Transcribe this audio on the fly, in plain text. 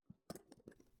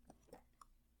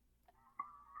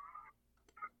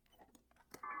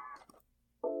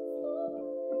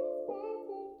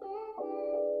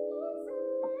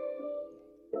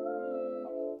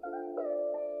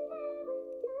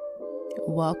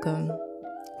Welcome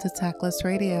to Tactless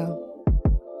Radio.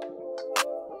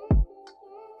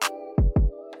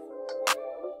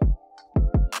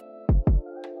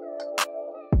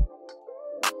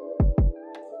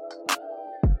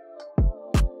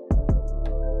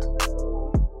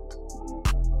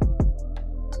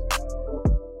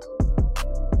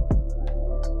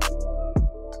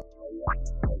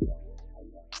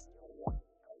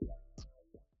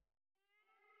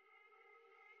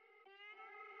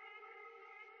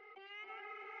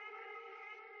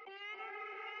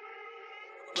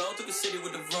 Roll through the city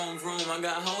with the vroom vroom. I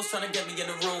got hoes trying to get me in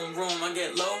the room. I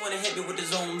get low when it hit me with the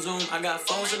zoom. I got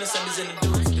phones and the senders in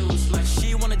the deuce. Like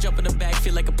she wanna jump in the bag,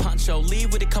 feel like a poncho.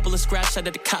 Leave with a couple of scratch out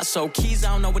of the console. Keys,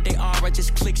 I don't know what they are, I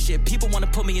just click shit. People wanna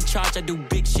put me in charge, I do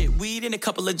big shit. Weed in a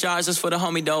couple of jars just for the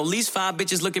homie though. Least 5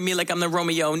 bitches look at me like I'm the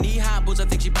Romeo. Knee high boots, I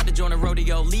think she about to join a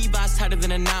rodeo. Levi's tighter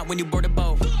than a knot when you board a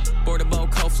boat. Board a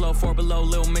boat, cold flow, 4 below,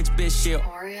 little mixed bitch shit.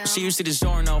 She used to the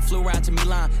Zorno, flew right to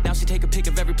Milan. Now she take a pic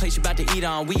of every place she about to eat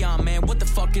on. We on, man, what the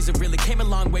fuck is it really? Came a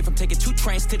long way from taking 2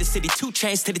 trains to the city, 2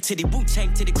 chains to the titty,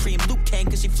 Wu-Tang to the cream, Luke Kang,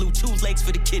 cause she flew 2 legs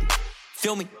for the kitty.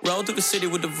 Feel me? Roll through the city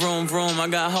with the vroom vroom. I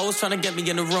got hoes trying to get me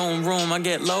in the room. I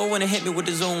get low when it hit me with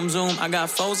the zoom. I got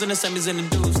foes and the semis in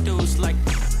the deuce, like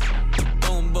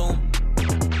boom, boom,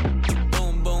 boom,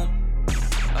 boom, boom, boom.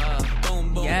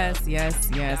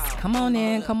 Yes. Come on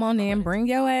in. Bring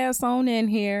your ass on in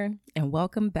here. And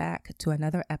welcome back to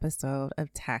another episode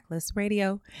of Tactless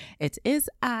Radio. It is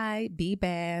I, Be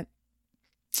Bad.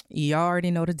 You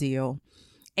already know the deal.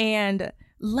 And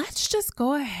let's just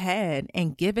go ahead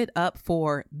and give it up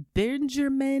for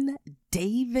Benjamin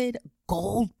David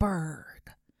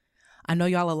Goldberg. I know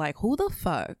y'all are like, who the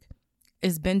fuck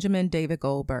is Benjamin David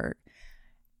Goldberg?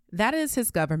 That is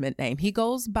his government name. He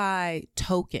goes by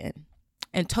Token.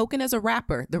 And Token is a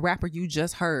rapper, the rapper you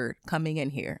just heard coming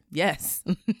in here. Yes.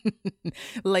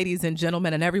 Ladies and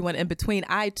gentlemen and everyone in between,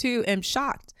 I too am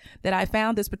shocked that I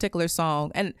found this particular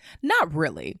song. And not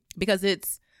really, because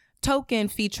it's Token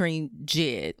featuring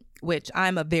JID, which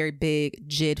I'm a very big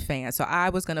JID fan. So I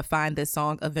was going to find this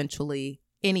song eventually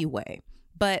anyway.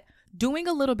 But doing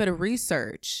a little bit of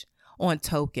research on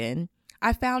Token,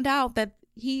 I found out that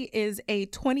he is a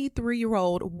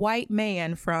 23-year-old white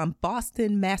man from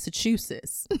Boston,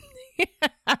 Massachusetts.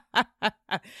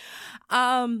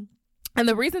 And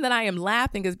the reason that I am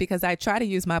laughing is because I try to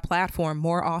use my platform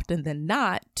more often than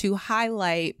not to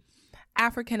highlight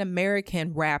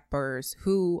African-American rappers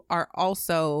who are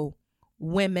also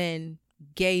women,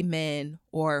 gay men,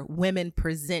 or women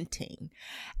presenting.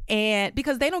 And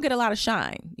because they don't get a lot of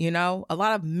shine, you know, a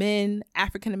lot of men,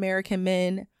 African-American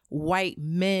men, white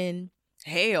men,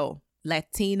 hell,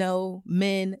 Latino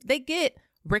men, they get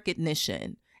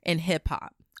recognition in hip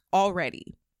hop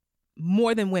already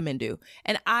more than women do.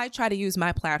 And I try to use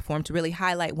my platform to really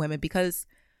highlight women because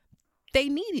they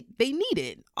need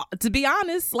it. To be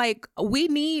honest, like, we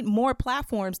need more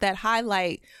platforms that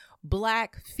highlight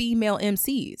Black female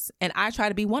MCs. And I try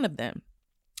to be one of them.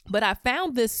 But I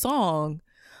found this song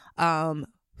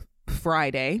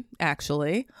Friday,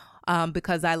 actually,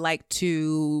 because I like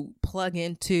to plug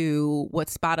into what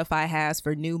Spotify has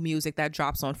for new music that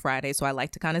drops on Friday. So I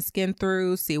like to kind of skim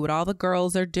through, see what all the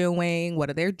girls are doing, what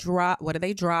are they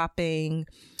dropping.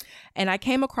 And I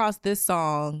came across this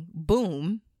song,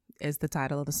 Boom is the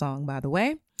title of the song, by the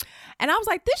way. And I was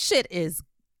like, this shit is,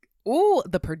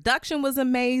 the production was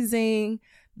amazing.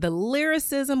 The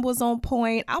lyricism was on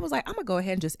point. I was like, I'm gonna go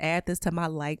ahead and just add this to my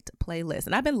liked playlist.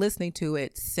 And I've been listening to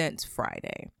it since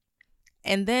Friday.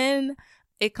 And then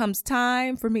it comes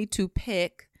time for me to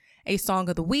pick a song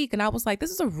of the week. And I was like,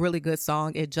 this is a really good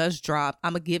song. It just dropped.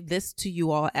 I'm going to give this to you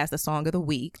all as the song of the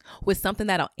week with something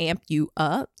that'll amp you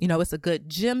up. You know, it's a good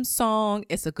gym song.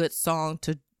 It's a good song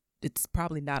it's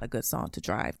probably not a good song to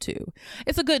drive to.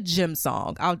 It's a good gym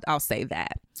song. I'll say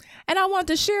that. And I want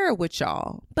to share it with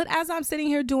y'all. But as I'm sitting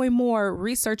here doing more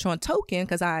research on Token,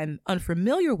 because I'm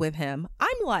unfamiliar with him,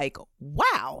 I'm like,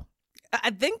 wow.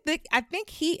 I think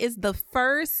he is the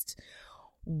first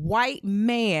white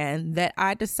man that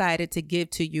I decided to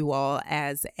give to you all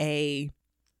as a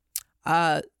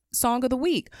song of the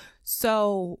week.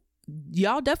 So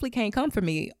y'all definitely can't come for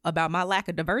me about my lack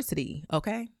of diversity,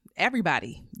 okay?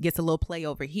 Everybody gets a little play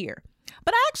over here.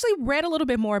 But I actually read a little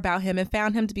bit more about him and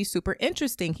found him to be super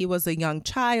interesting. He was a young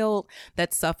child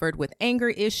that suffered with anger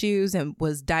issues and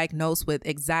was diagnosed with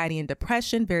anxiety and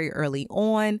depression very early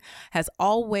on, has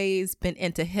always been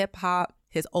into hip hop.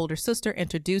 His older sister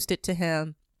introduced it to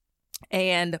him,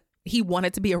 and he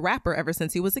wanted to be a rapper ever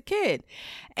since he was a kid,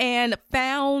 and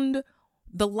found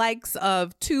the likes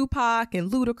of Tupac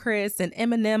and Ludacris and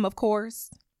Eminem, of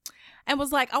course. and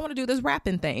was like, I want to do this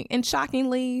rapping thing. And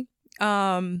shockingly,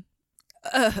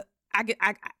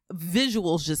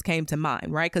 visuals just came to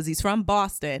mind, right? Because he's from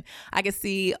Boston. I could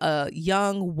see a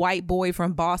young white boy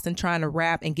from Boston trying to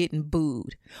rap and getting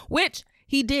booed, which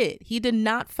he did. He did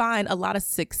not find a lot of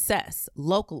success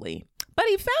locally, but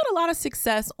he found a lot of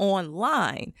success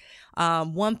online.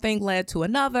 One thing led to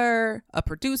another. A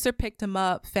producer picked him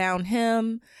up, found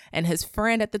him and his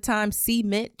friend at the time, C.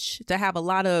 Mitch, to have a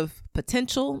lot of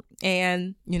potential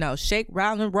and, shake,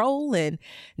 round and roll. And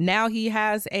now he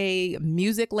has a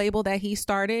music label that he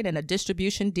started and a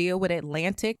distribution deal with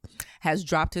Atlantic, has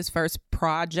dropped his first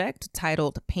project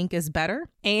titled Pink is Better.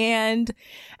 And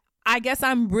I guess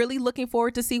I'm really looking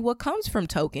forward to see what comes from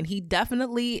Token. He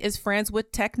definitely is friends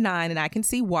with Tech N9ne, and I can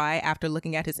see why after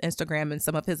looking at his Instagram and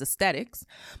some of his aesthetics.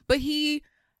 But he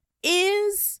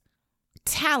is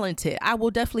talented. I will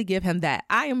definitely give him that.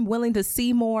 I am willing to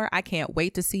see more. I can't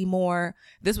wait to see more.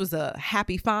 This was a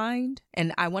happy find,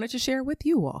 and I wanted to share it with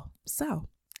you all. So,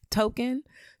 Token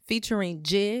featuring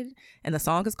JID, and the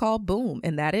song is called Boom,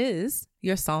 and that is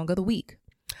your song of the week.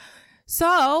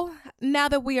 So now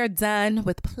that we are done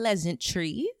with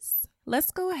pleasantries, let's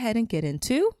go ahead and get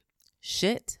into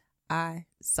Shit I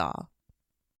Saw.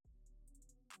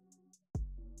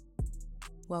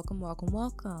 Welcome,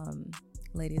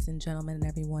 ladies and gentlemen and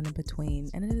everyone in between.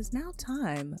 And it is now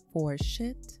time for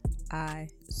Shit I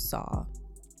Saw.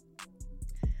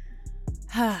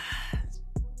 I'm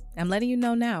letting you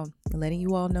know now. I'm letting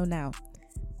you all know now.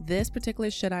 This particular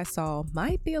shit I saw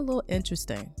might be a little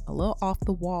interesting, a little off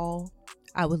the wall.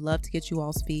 I would love to get you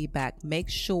all's feedback. Make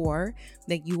sure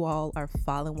that you all are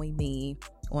following me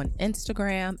on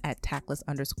Instagram at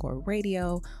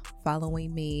tactless_radio,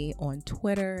 following me on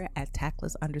Twitter at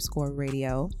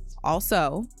tactless_radio.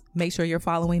 Also, make sure you're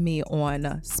following me on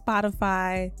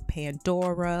Spotify,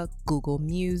 Pandora, Google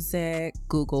Music,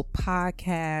 Google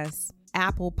Podcasts,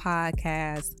 Apple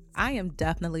Podcasts. I am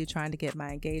definitely trying to get my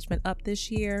engagement up this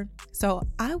year. So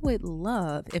I would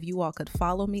love if you all could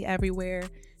follow me everywhere,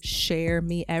 share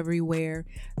me everywhere,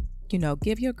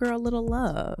 give your girl a little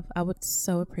love. I would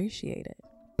so appreciate it.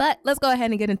 But let's go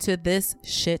ahead and get into this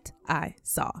shit I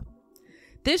saw.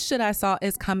 This shit I saw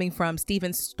is coming from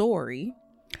Steven's story.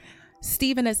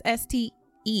 Steven is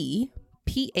STEPHEN.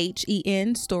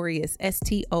 Story is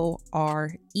STOREY.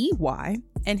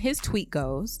 And his tweet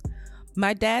goes,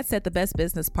 "My dad said the best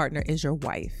business partner is your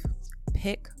wife.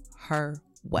 Pick her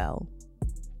well."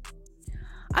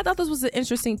 I thought this was an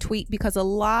interesting tweet because a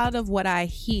lot of what I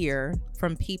hear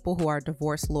from people who are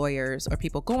divorce lawyers or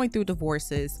people going through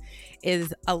divorces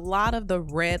is a lot of the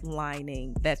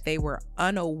redlining that they were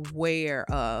unaware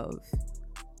of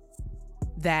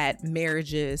that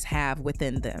marriages have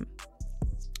within them.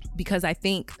 Because I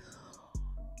think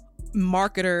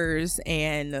marketers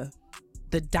and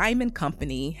the Diamond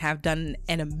Company have done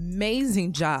an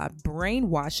amazing job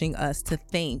brainwashing us to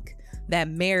think that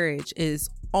marriage is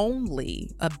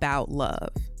only about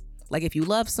love. Like if you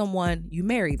love someone, you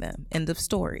marry them. End of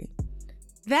story.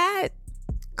 That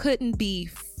couldn't be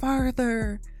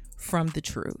further from the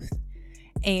truth.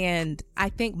 And I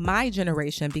think my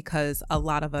generation, because a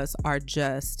lot of us are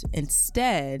just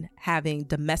instead having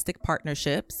domestic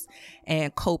partnerships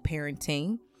and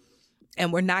co-parenting,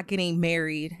 and we're not getting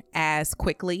married as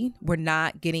quickly, we're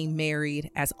not getting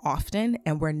married as often,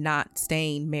 and we're not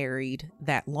staying married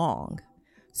that long.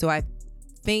 So I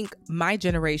think my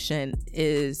generation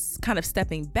is kind of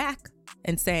stepping back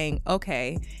and saying,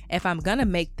 okay, if I'm gonna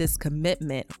make this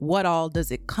commitment, what all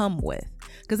does it come with?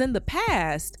 Because in the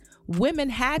past, women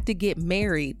had to get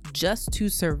married just to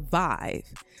survive.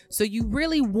 So you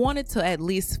really wanted to at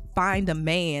least find a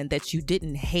man that you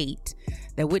didn't hate,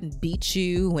 that wouldn't beat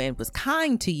you and was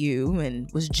kind to you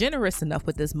and was generous enough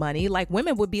with this money. Like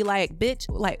women would be like, bitch,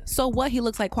 like, so what? He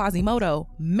looks like Quasimodo,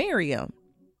 marry him.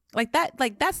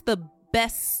 That's the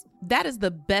best. That is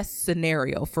the best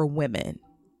scenario for women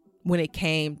when it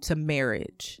came to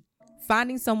marriage.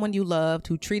 Finding someone you loved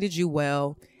who treated you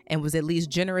well and was at least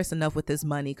generous enough with his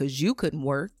money, because you couldn't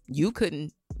work, you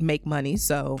couldn't make money,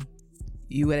 so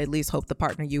you would at least hope the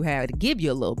partner you had to give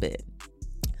you a little bit.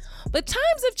 But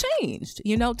times have changed,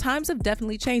 times have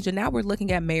definitely changed, and now we're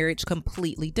looking at marriage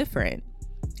completely different.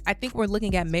 I think we're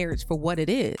looking at marriage for what it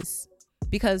is,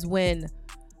 because when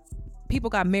people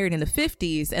got married in the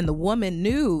 50s and the woman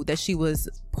knew that she was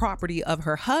property of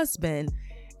her husband,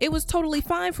 it was totally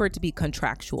fine for it to be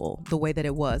contractual the way that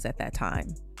it was at that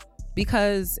time,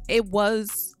 because it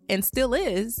was and still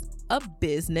is a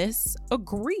business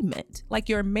agreement. Like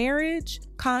your marriage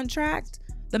contract,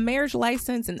 the marriage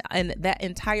license and that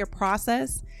entire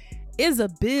process is a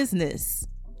business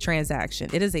transaction.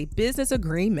 It is a business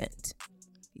agreement.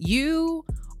 You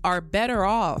are better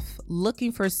off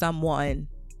looking for someone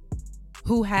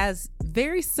who has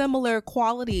very similar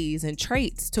qualities and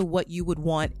traits to what you would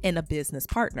want in a business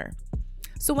partner.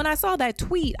 So when I saw that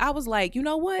tweet, I was like, you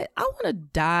know what? I want to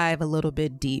dive a little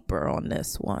bit deeper on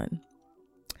this one.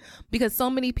 Because so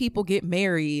many people get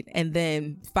married and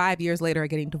then 5 years later are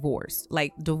getting divorced.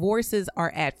 Like, divorces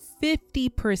are at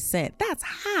 50%. That's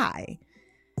high.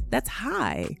 That's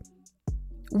high.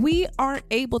 We aren't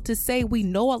able to say we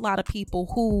know a lot of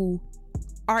people who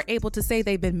are able to say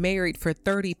they've been married for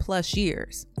 30 plus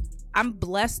years. I'm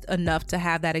blessed enough to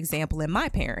have that example in my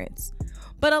parents.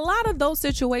 But a lot of those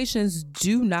situations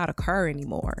do not occur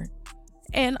anymore.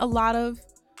 And a lot of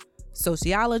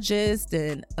sociologists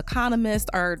and economists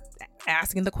are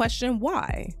asking the question,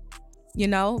 why? You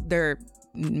know, they're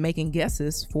making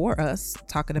guesses for us,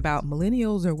 talking about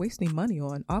millennials are wasting money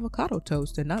on avocado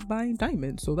toast and not buying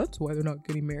diamonds, so that's why they're not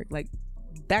getting married. Like,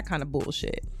 that kind of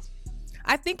bullshit.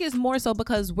 I think it's more so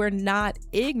because we're not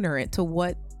ignorant to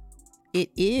what it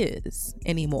is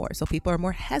anymore. So people are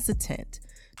more hesitant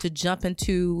to jump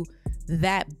into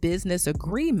that business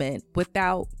agreement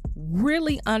without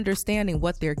really understanding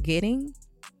what they're getting,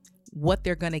 what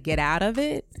they're going to get out of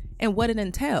it, and what it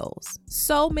entails.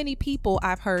 So many people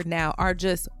I've heard now are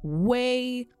just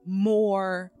way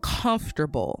more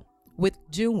comfortable with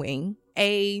doing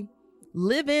a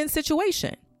live-in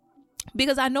situation.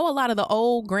 Because I know a lot of the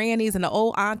old grannies and the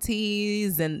old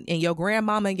aunties and your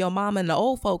grandmama and your mama and the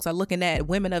old folks are looking at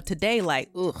women of today like,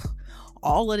 ugh,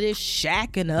 all of this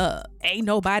shacking up. Ain't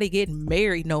nobody getting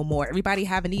married no more. Everybody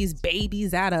having these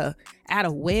babies out of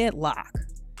wedlock.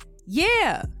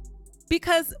 Yeah,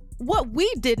 because what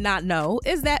we did not know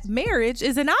is that marriage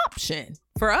is an option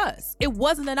for us. It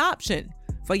wasn't an option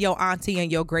for your auntie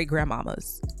and your great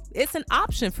grandmamas. It's an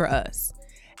option for us.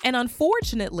 And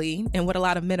unfortunately, and what a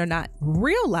lot of men are not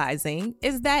realizing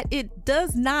is that it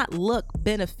does not look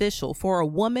beneficial for a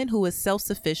woman who is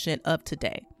self-sufficient of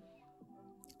today.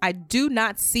 I do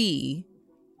not see,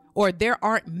 or there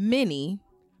aren't many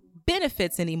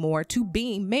benefits anymore to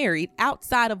being married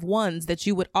outside of ones that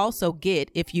you would also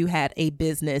get if you had a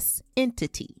business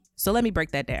entity. So let me break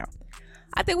that down.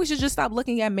 I think we should just stop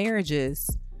looking at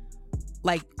marriages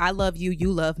like, I love you,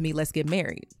 you love me, let's get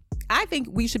married. I think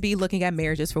we should be looking at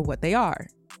marriages for what they are,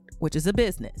 which is a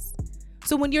business.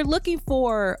 So when you're looking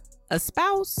for a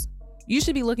spouse, you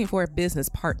should be looking for a business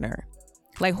partner.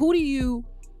 Like, who do you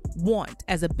want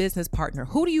as a business partner?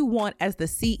 Who do you want as the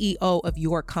CEO of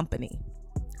your company?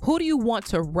 Who do you want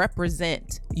to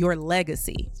represent your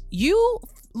legacy? You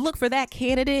look for that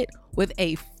candidate with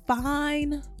a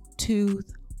fine-tooth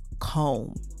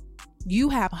comb. You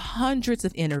have hundreds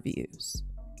of interviews.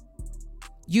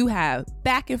 You have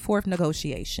back and forth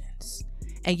negotiations,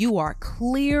 and you are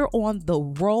clear on the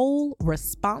role,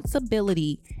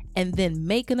 responsibility, and then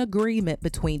make an agreement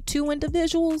between two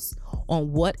individuals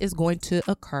on what is going to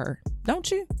occur.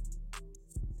 Don't you?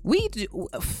 We do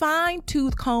fine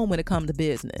tooth comb when it comes to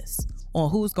business on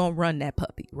who's going to run that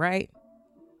puppy, right?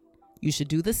 You should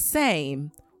do the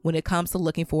same when it comes to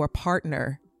looking for a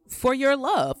partner for your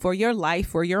love, for your life,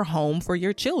 for your home, for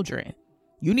your children.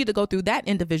 You need to go through that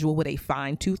individual with a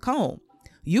fine-tooth comb.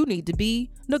 You need to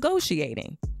be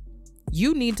negotiating.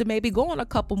 You need to maybe go on a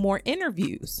couple more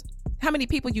interviews. How many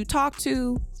people you talk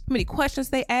to, how many questions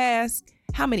they ask,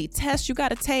 how many tests you got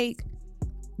to take.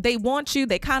 They want you,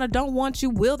 they kind of don't want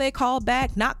you. Will they call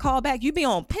back, not call back? You be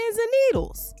on pins and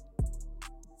needles.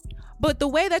 But the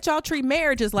way that y'all treat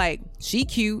marriage is like, she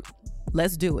cute,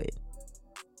 let's do it.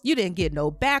 You didn't get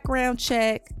no background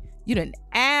check. You didn't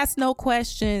ask no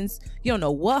questions. You don't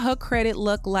know what her credit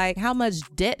looked like, how much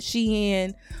debt she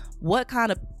in, what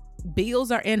kind of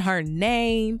bills are in her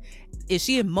name. Is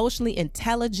she emotionally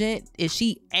intelligent? Is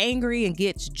she angry and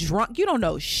gets drunk? You don't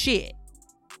know shit,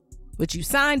 but you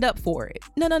signed up for it.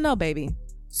 No, baby.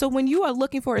 So when you are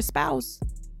looking for a spouse,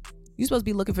 you're supposed to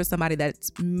be looking for somebody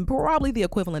that's probably the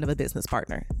equivalent of a business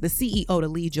partner, the CEO to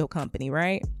lead your company,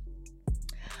 right?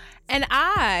 And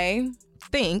I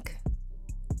think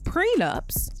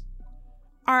prenups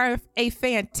are a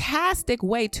fantastic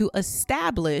way to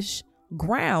establish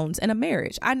grounds in a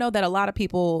marriage. I know that a lot of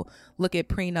people look at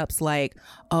prenups like,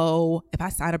 oh, if I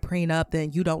sign a prenup,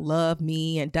 then you don't love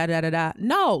me and da da da da.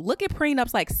 No, look at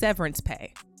prenups like severance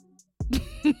pay.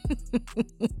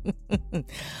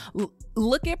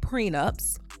 Look at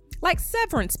prenups like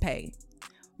severance pay.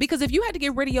 Because if you had to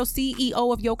get rid of your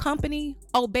CEO of your company,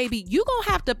 oh baby, you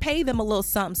gonna have to pay them a little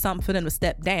something for them to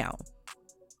step down.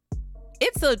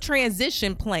 It's a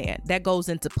transition plan that goes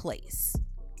into place.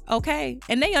 Okay.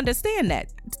 And they understand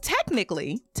that.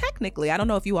 Technically, I don't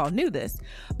know if you all knew this,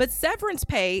 but severance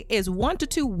pay is 1 to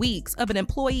 2 weeks of an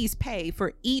employee's pay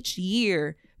for each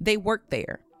year they work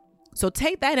there. So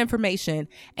take that information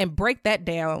and break that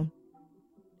down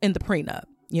in the prenup,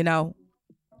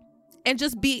 and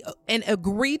just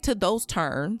agree to those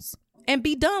terms and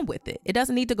be done with it. It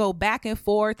doesn't need to go back and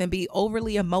forth and be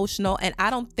overly emotional. And I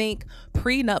don't think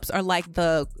prenups are like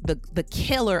the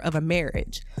killer of a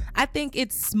marriage. I think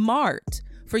it's smart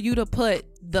for you to put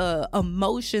the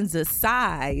emotions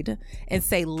aside and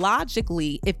say,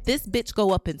 logically, if this bitch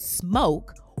go up in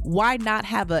smoke, why not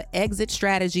have an exit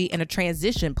strategy and a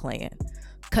transition plan?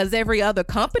 Because every other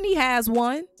company has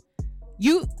one.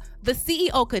 The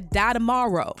CEO could die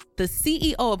tomorrow. The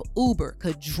CEO of Uber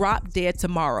could drop dead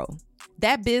tomorrow.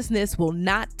 That business will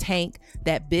not tank.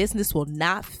 That business will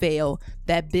not fail.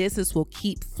 That business will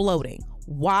keep floating.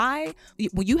 Why?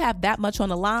 When you have that much on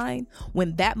the line,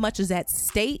 when that much is at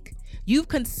stake, you've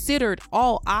considered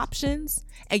all options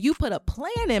and you put a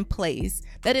plan in place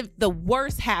that if the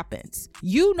worst happens,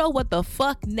 you know what the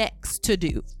fuck next to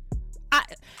do.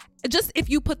 If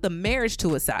you put the marriage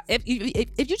to a side, if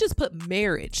you just put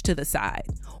marriage to the side,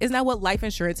 isn't that what life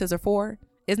insurances are for?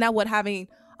 Isn't that what having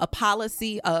a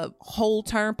policy, a whole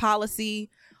term policy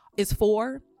is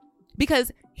for?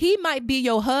 Because he might be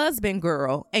your husband,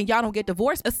 girl, and y'all don't get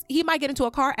divorced. He might get into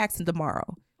a car accident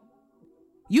tomorrow.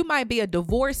 You might be a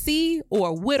divorcee or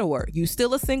a widower. You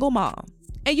still a single mom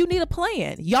and you need a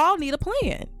plan. Y'all need a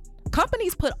plan.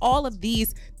 Companies put all of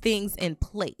these things in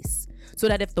place so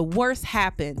that if the worst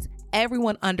happens,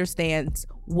 everyone understands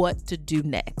what to do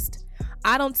next.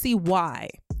 I don't see why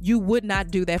you would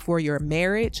not do that for your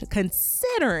marriage,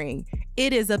 considering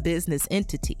it is a business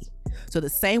entity. So the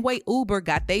same way Uber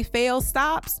got they fail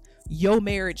stops, your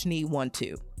marriage need one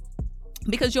too.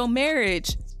 Because your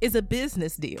marriage is a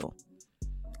business deal.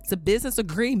 It's a business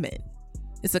agreement.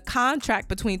 It's a contract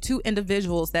between two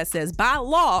individuals that says by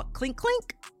law, clink,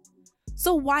 clink.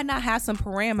 So why not have some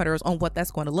parameters on what that's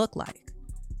going to look like?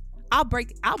 I'll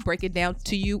break it down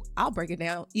to you. I'll break it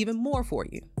down even more for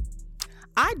you.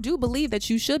 I do believe that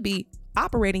you should be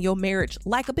operating your marriage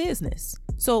like a business.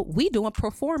 So we doing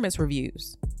performance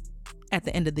reviews at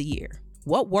the end of the year.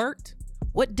 What worked?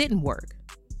 What didn't work?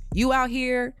 You out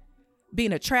here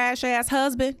being a trash ass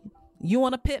husband? You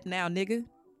on a PIP now, nigga.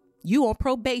 You on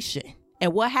probation.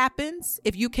 And what happens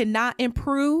if you cannot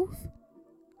improve?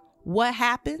 What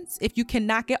happens if you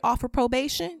cannot get off of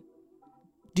probation?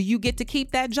 Do you get to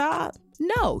keep that job?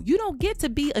 No, you don't get to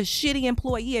be a shitty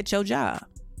employee at your job.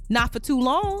 Not for too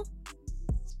long.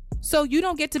 So you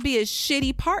don't get to be a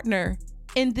shitty partner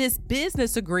in this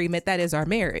business agreement that is our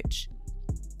marriage.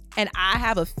 And I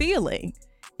have a feeling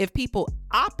if people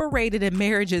operated in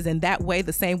marriages in that way,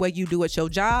 the same way you do at your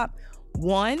job,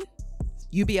 one,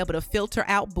 you be able to filter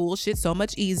out bullshit so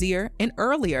much easier and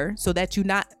earlier so that you're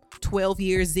not 12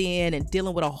 years in and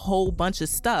dealing with a whole bunch of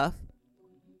stuff.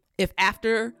 If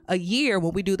after a year,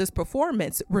 when we do this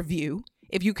performance review,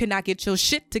 if you cannot get your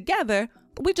shit together,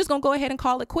 we just gonna go ahead and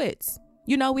call it quits.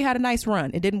 We had a nice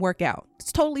run. It didn't work out.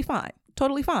 It's totally fine.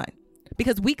 Totally fine.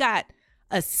 Because we got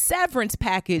a severance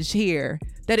package here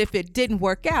that if it didn't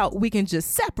work out, we can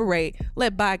just separate,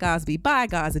 let bygones be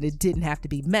bygones, and it didn't have to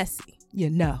be messy. I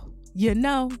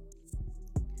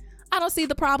don't see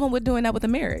the problem with doing that with a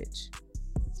marriage.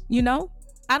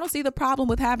 I don't see the problem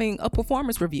with having a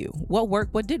performance review. What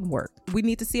worked, what didn't work. We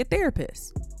need to see a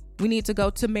therapist. We need to go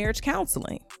to marriage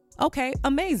counseling. Okay,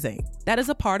 amazing. That is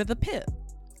a part of the PIP.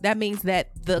 That means that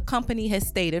the company has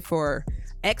stated for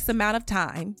X amount of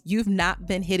time, you've not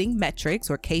been hitting metrics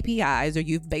or KPIs, or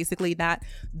you've basically not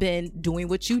been doing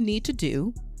what you need to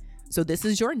do. So this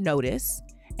is your notice.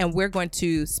 And we're going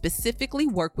to specifically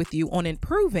work with you on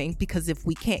improving, because if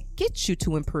we can't get you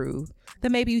to improve,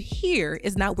 then maybe here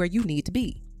is not where you need to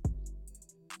be.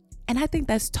 And I think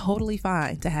that's totally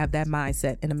fine to have that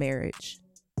mindset in a marriage.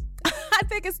 I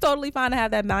think it's totally fine to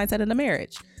have that mindset in a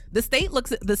marriage. The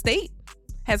state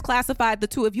has classified the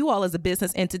two of you all as a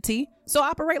business entity, so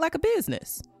operate like a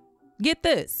business. Get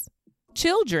this.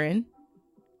 Children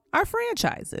are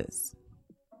franchises.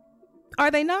 Are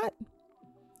they not?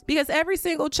 Because every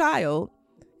single child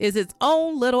is its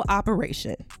own little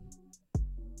operation.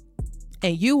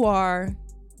 And you are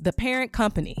the parent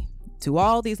company to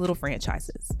all these little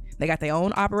franchises. They got their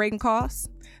own operating costs.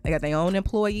 They got their own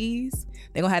employees.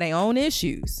 They're going to have their own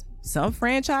issues. Some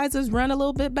franchises run a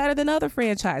little bit better than other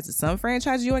franchises. Some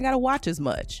franchises you ain't got to watch as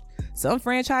much. Some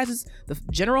franchises, the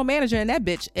general manager in that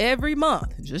bitch every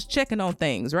month, just checking on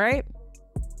things, right?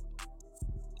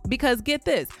 Because get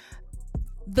this.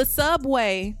 The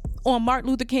subway on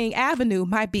Martin Luther King Avenue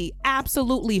might be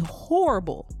absolutely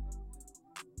horrible,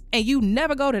 and you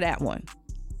never go to that one.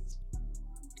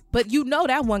 But you know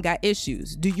that one got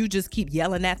issues. Do you just keep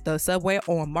yelling at the subway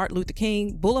on Martin Luther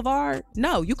King Boulevard?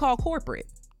 No, you call corporate.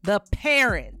 The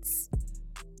parents.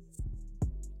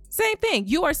 Same thing.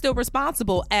 You are still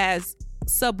responsible as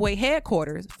subway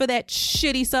headquarters for that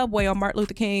shitty subway on Martin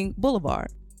Luther King Boulevard.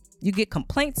 You get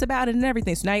complaints about it and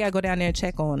everything. So now you gotta go down there and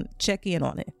check in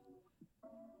on it.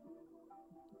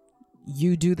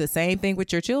 You do the same thing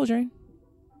with your children.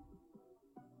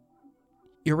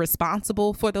 You're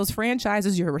responsible for those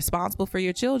franchises. You're responsible for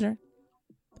your children.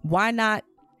 Why not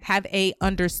have a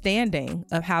understanding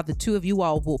of how the two of you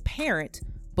all will parent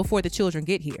before the children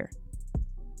get here?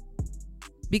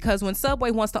 Because when Subway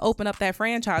wants to open up that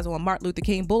franchise on Martin Luther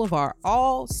King Boulevard,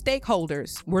 all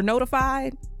stakeholders were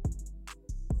notified,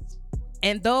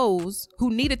 and those who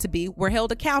needed to be were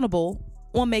held accountable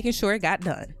on making sure it got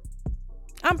done.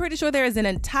 I'm pretty sure there is an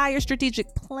entire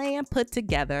strategic plan put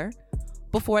together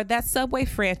before that Subway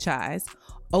franchise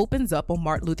opens up on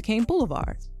Martin Luther King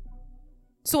Boulevard.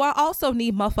 So I also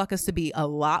need motherfuckers to be a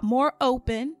lot more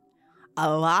open, a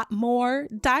lot more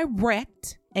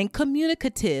direct and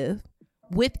communicative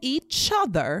with each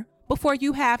other before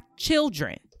you have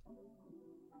children.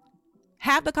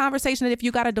 Have the conversation that if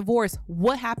you got a divorce,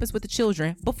 what happens with the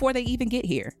children before they even get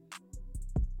here?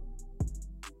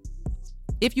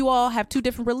 If you all have two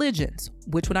different religions,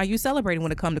 which one are you celebrating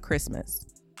when it comes to Christmas?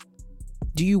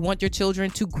 Do you want your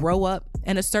children to grow up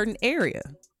in a certain area?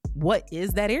 What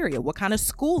is that area? What kind of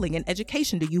schooling and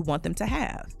education do you want them to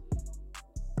have?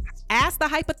 Ask the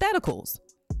hypotheticals.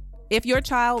 If your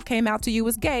child came out to you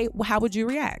as gay, how would you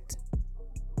react?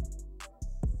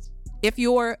 If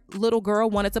your little girl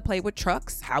wanted to play with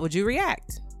trucks, how would you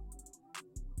react?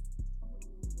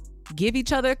 Give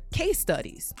each other case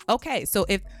studies. Okay, so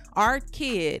if our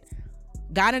kid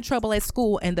got in trouble at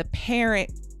school and the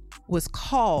parent was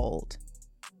called,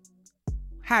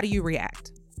 how do you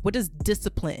react? What does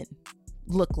discipline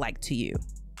look like to you?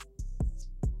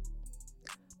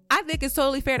 I think it's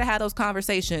totally fair to have those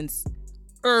conversations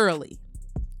early,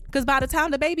 because by the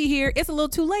time the baby here, it's a little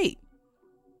too late.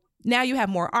 Now you have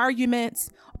more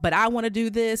arguments, but I want to do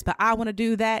this, but I want to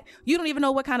do that. You don't even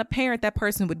know what kind of parent that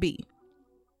person would be.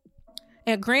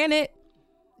 And granted,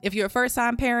 if you're a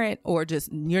first-time parent, or just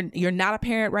you're not a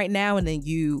parent right now, and then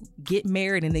you get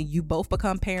married and then you both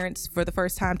become parents for the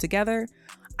first time together,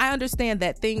 I understand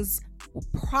that things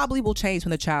probably will change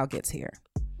when the child gets here.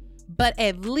 But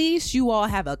at least you all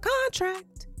have a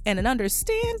contract and an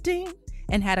understanding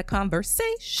and had a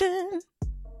conversation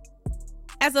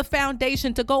as a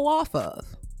foundation to go off of.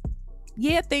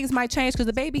 Yeah, things might change because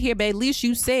the baby here, but at least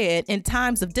you said in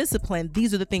times of discipline,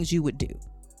 these are the things you would do.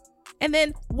 And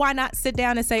then why not sit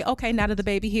down and say, okay, now that the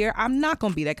baby here, I'm not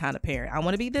going to be that kind of parent. I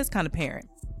want to be this kind of parent.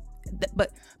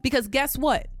 But because guess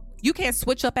what? You can't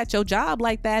switch up at your job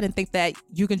like that and think that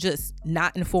you can just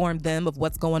not inform them of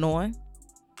what's going on.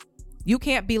 You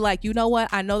can't be like, you know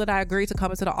what? I know that I agreed to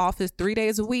come into the office 3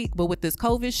 days a week, but with this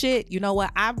COVID shit, you know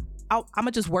what? I'm going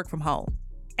to just work from home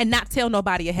and not tell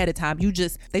nobody ahead of time.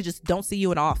 They just don't see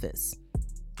you in office.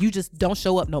 You just don't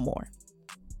show up no more.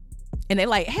 And they're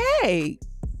like, hey,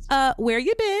 where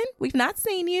you been? We've not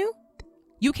seen you.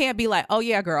 You can't be like, oh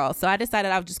yeah, girl. So I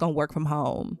decided I was just going to work from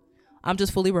home. I'm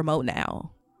just fully remote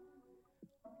now.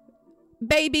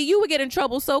 Baby, you would get in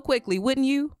trouble so quickly, wouldn't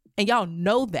you? And y'all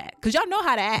know that because y'all know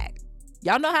how to act.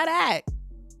 Y'all know how to act.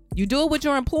 You do it with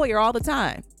your employer all the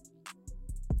time.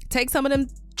 Take some of them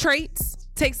traits,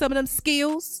 take some of them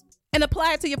skills, and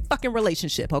apply it to your fucking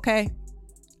relationship, okay?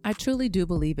 I truly do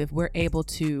believe if we're able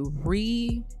to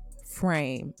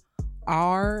reframe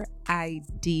our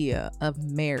idea of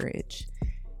marriage,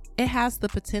 it has the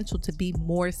potential to be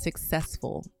more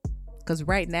successful. Because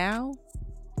right now,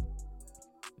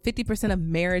 50% of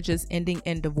marriages ending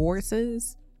in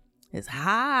divorces is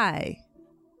high.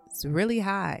 It's really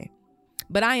high.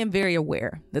 But I am very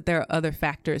aware that there are other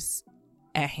factors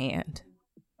at hand.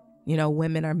 You know,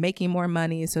 women are making more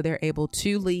money, so they're able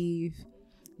to leave.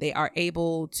 They are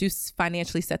able to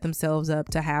financially set themselves up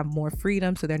to have more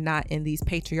freedom, so they're not in these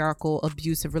patriarchal,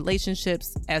 abusive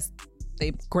relationships as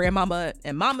they grandmama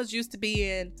and mamas used to be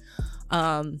in.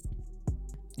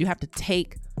 You have to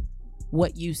take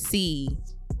what you see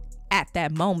at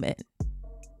that moment.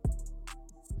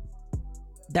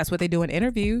 That's what they do in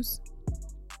interviews.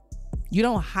 You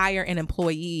don't hire an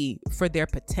employee for their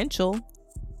potential.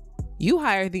 You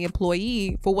hire the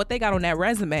employee for what they got on that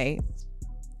resume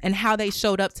and how they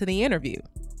showed up to the interview.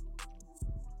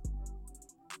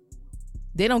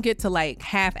 They don't get to like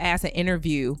half-ass an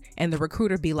interview and the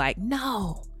recruiter be like,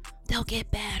 no, they'll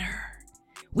get better.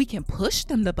 We can push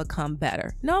them to become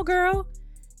better. No, girl,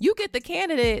 You get the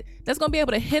candidate that's going to be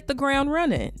able to hit the ground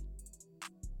running.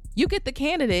 You get the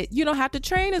candidate, you don't have to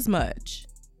train as much.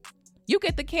 You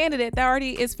get the candidate that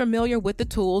already is familiar with the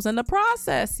tools and the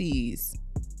processes.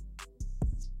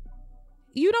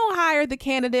 You don't hire the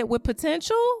candidate with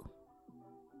potential.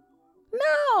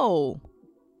 No.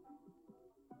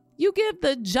 You give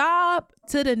the job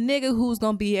to the nigga who's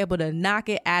going to be able to knock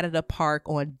it out of the park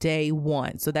on day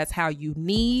one. So that's how you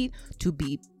need to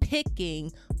be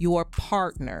picking your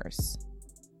partners.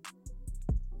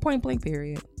 Point blank,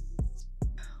 period.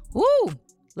 Woo!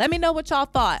 Let me know what y'all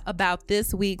thought about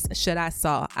this week's Should I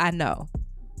Saw. I know.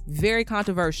 Very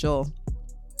controversial.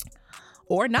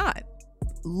 Or not.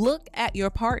 Look at your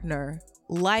partner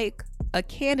like a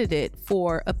candidate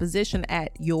for a position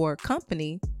at your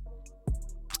company,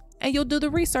 and you'll do the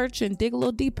research and dig a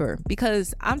little deeper.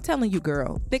 Because I'm telling you,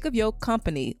 girl, think of your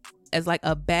company as like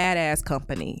a badass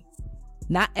company.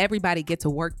 Not everybody get to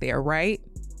work there, right?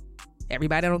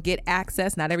 Everybody don't get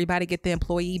access. Not everybody get the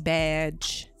employee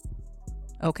badge.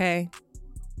 Okay?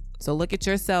 So look at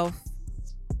yourself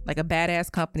like a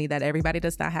badass company that everybody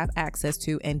does not have access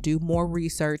to, and do more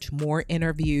research, more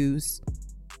interviews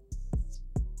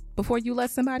before you let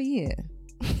somebody in.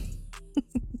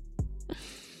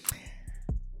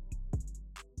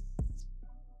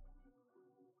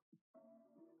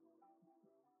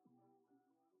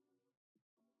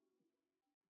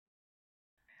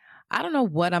 I don't know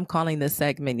what I'm calling this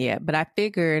segment yet, but I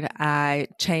figured I'd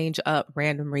change up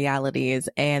random realities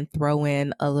and throw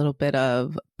in a little bit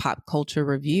of pop culture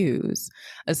reviews,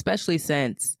 especially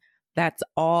since that's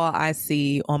all I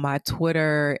see on my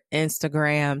Twitter,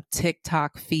 Instagram,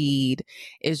 TikTok feed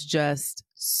is just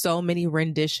so many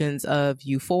renditions of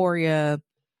Euphoria,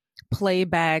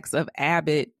 playbacks of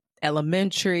Abbott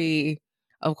Elementary.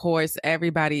 Of course,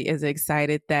 everybody is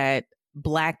excited that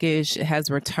Blackish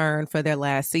has returned for their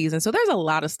last season. So there's a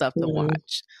lot of stuff to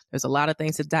watch. There's a lot of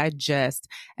things to digest.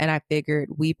 And I figured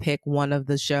we pick one of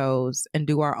the shows and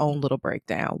do our own little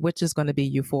breakdown, which is going to be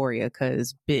Euphoria,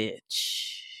 because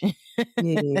bitch.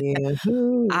 Yeah.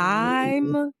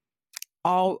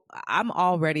 I'm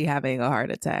already having a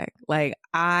heart attack. Like,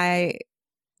 I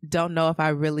don't know if I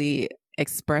really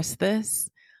expressed this,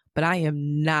 but I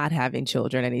am not having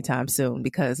children anytime soon,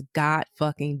 because God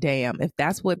fucking damn, if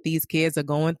that's what these kids are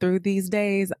going through these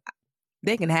days,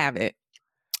 they can have it.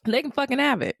 They can fucking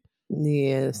have it.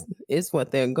 Yes, it's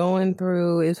what they're going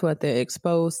through. It's what they're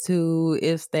exposed to.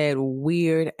 It's that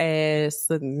weird ass,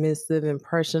 submissive,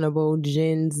 impressionable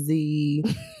Gen Z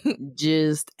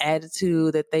just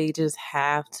attitude that they just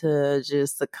have to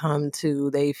just succumb to.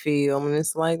 They feel, and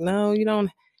it's like, no, you don't.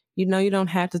 You know, you don't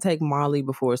have to take Molly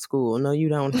before school. No, you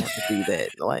don't have to do that.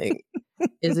 Like,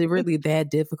 is it really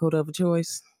that difficult of a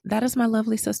choice? That is my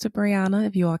lovely sister, Brianna.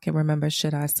 If you all can remember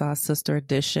Should I Saw Sister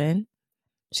Edition.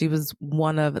 She was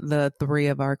one of the three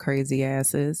of our crazy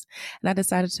asses. And I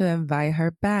decided to invite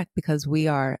her back because we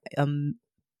are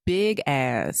big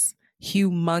ass,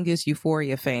 humongous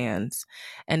Euphoria fans,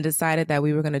 and decided that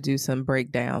we were going to do some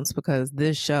breakdowns because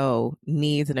this show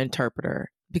needs an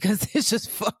interpreter. Because it's just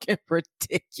fucking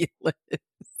ridiculous.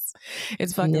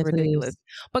 It's fucking ridiculous.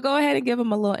 But go ahead and give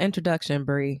them a little introduction,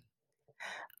 Bri.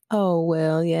 Oh,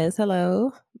 well, yes.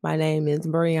 Hello. My name is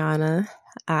Brianna.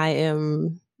 I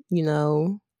am,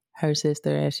 her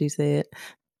sister, as she said.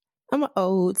 I'm an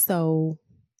old soul.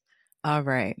 All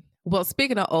right. Well,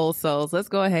 speaking of old souls, let's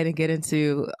go ahead and get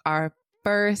into our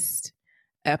first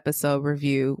episode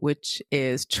review, which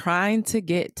is Trying to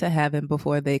Get to Heaven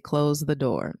Before They Close the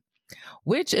Door,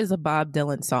 which is a Bob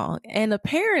Dylan song. And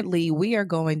apparently we are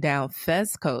going down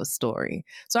Fezco's story.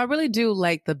 So I really do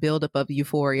like the buildup of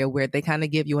Euphoria, where they kind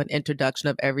of give you an introduction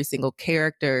of every single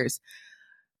character's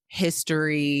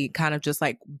history, kind of just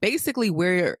like basically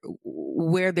where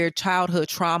their childhood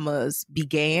traumas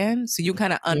began. So you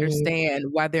kind of understand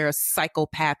why they're a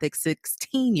psychopathic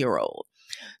 16-year-old.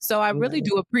 So I really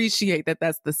do appreciate that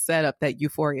that's the setup that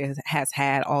Euphoria has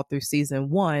had all through season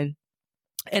 1.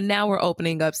 And now we're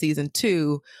opening up season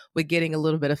 2 with getting a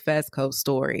little bit of Fezco's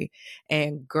story.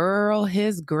 And girl,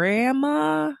 his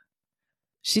grandma,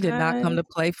 she did not come to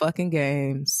play fucking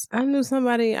games. I knew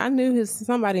somebody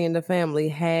in the family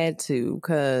had to,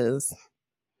 because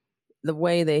the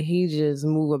way that he just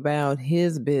moved about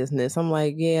his business, I'm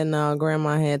like, yeah, no,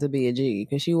 grandma had to be a G,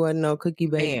 because she wasn't no cookie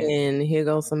baking, here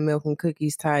goes some milk and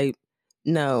cookies type.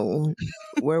 No,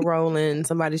 we're rolling.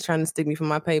 Somebody's trying to stick me for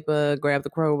my paper. Grab the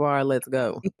crowbar. Let's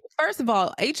go. First of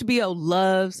all, HBO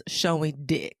loves showing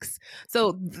dicks.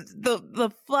 So the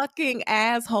fucking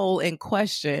asshole in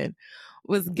question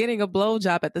was getting a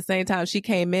blowjob at the same time she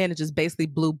came in and just basically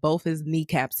blew both his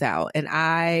kneecaps out. And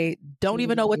I don't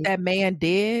even know what that man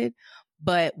did,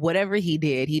 But whatever he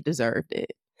did, he deserved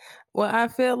it. Well, I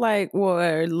feel like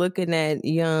looking at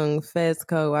young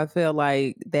Fesco, I feel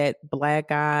like that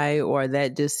black eye or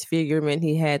that disfigurement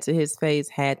he had to his face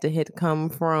had to come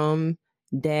from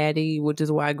daddy, which is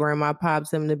why grandma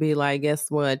pops him to be like, guess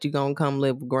what? You're going to come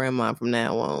live with grandma from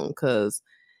now on because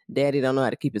daddy don't know how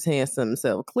to keep his hands to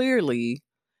himself. Clearly,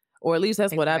 or at least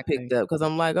that's what I picked up because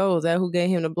I'm like, oh, is that who gave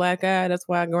him the black eye? That's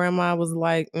why grandma was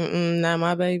like, not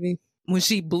my baby. When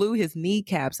she blew his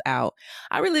kneecaps out,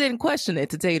 I really didn't question it,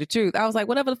 to tell you the truth. I was like,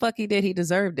 whatever the fuck he did, he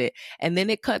deserved it. And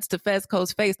then it cuts to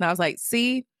Fesco's face. And I was like,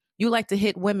 see, you like to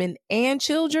hit women and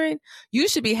children? You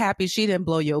should be happy she didn't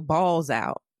blow your balls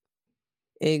out.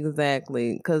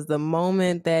 Exactly. Because the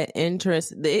moment that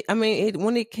interest,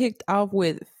 when it kicked off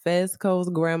with Fesco's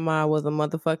grandma was a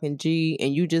motherfucking G,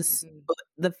 and you just,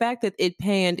 the fact that it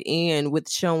panned in with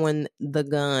showing the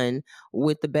gun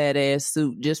with the badass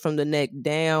suit just from the neck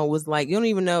down was like, you don't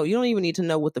even need to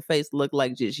know what the face looked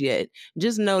like just yet.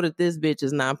 Just know that this bitch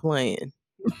is not playing.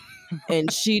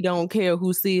 And she don't care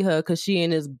who see her because she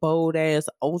in this bold ass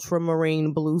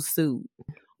ultramarine blue suit.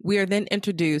 We are then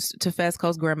introduced to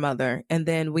Fesco's grandmother, and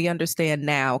then we understand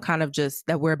now kind of just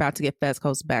that we're about to get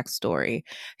Fesco's backstory.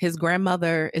 His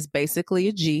grandmother is basically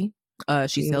a G.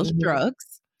 She sells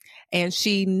drugs, and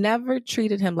she never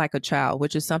treated him like a child,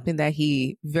 which is something that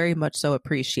he very much so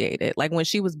appreciated. Like when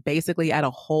she was basically at a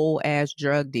whole ass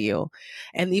drug deal,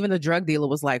 and even the drug dealer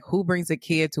was like, who brings a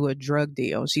kid to a drug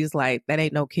deal? She's like, that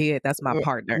ain't no kid, that's my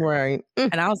partner. Right.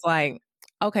 And I was like,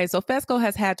 okay, so Fesco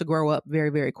has had to grow up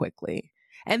very, very quickly.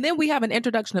 And then we have an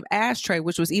introduction of Ashtray,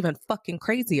 which was even fucking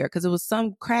crazier because it was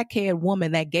some crackhead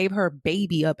woman that gave her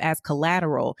baby up as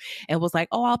collateral and was like,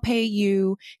 oh, I'll pay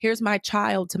you. Here's my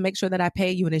child to make sure that I pay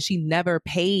you. And then she never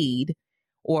paid,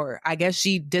 or I guess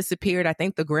she disappeared. I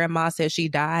think the grandma said she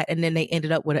died, and then they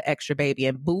ended up with an extra baby,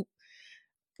 and boop,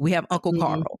 we have Uncle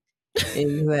Carl.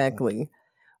 Exactly.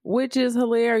 Which is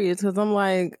hilarious because I'm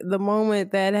like, the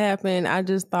moment that happened, I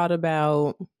just thought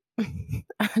about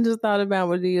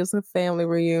Medea's family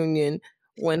reunion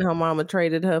when her mama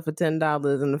traded her for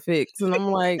 $10 in the fix. And I'm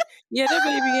like, yeah, that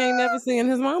baby ain't never seeing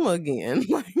his mama again.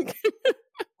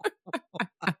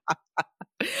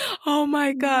 Oh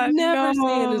my God. Never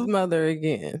seeing his mother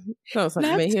again. So it's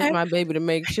like, here's my baby to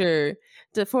make sure.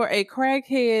 For a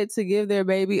crackhead to give their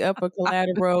baby up a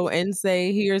collateral and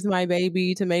say, here's my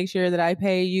baby to make sure that I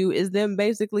pay you, is them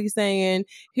basically saying,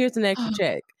 here's an extra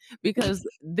check. Because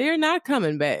they're not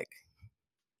coming back.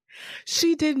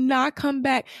 She did not come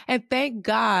back. And thank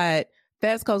God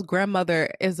Fesco's grandmother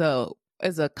is a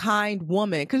kind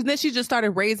woman, because then she just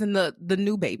started raising the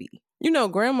new baby. You know,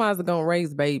 grandmas are going to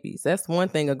raise babies. That's one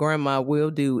thing a grandma will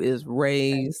do, is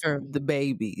raise the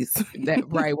babies. That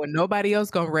right. When nobody else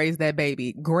going to raise that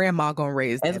baby, grandma going to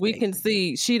raise that As we can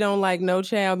see, she don't like no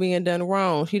child being done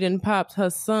wrong. She didn't pop her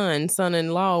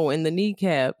son-in-law in the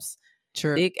kneecaps.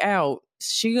 True. Dick out.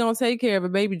 She going to take care of a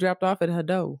baby dropped off at her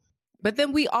door. But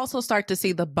then we also start to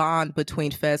see the bond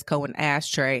between Fesco and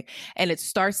Ashtray, and it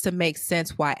starts to make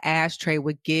sense why Ashtray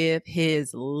would give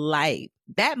his life.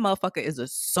 That motherfucker is a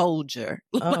soldier.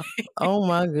 Oh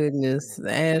my goodness.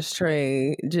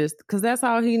 Ashtray, just because that's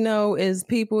all he know is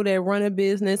people that run a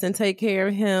business and take care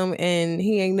of him, and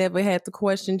he ain't never had to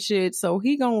question shit. So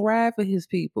he gonna ride for his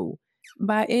people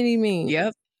by any means.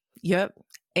 Yep.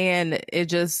 And it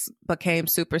just became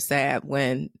super sad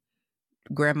when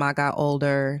grandma got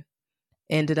older,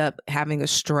 ended up having a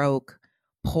stroke.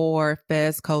 Poor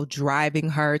Fesco driving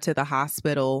her to the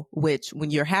hospital, which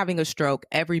when you're having a stroke,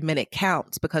 every minute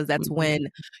counts because that's when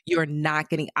you're not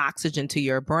getting oxygen to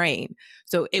your brain.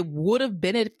 So it would have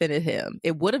benefited him.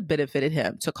 It would have benefited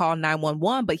him to call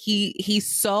 911, but he's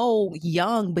so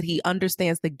young, but he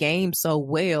understands the game so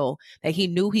well that he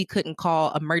knew he couldn't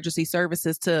call emergency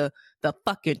services to the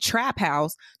fucking trap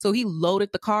house. So he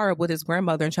loaded the car up with his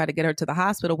grandmother and tried to get her to the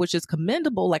hospital, which is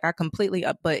commendable. Like I completely,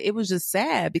 but it was just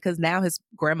sad because now his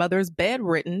grandmother is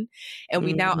bedridden, and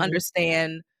we now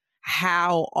understand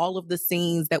how all of the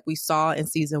scenes that we saw in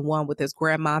season 1 with his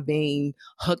grandma being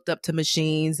hooked up to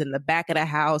machines in the back of the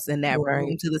house and that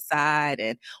room to the side,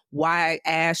 and why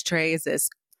Ashtray is as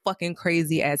fucking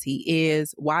crazy as he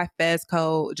is, why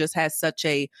Fesco just has such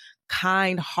a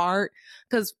kind heart.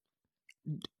 Because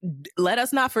let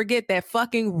us not forget that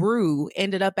fucking Rue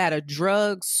ended up at a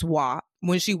drug swap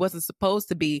when she wasn't supposed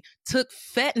to be, took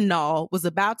fentanyl, was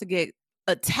about to get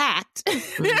attacked. And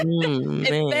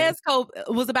Fesco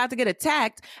was about to get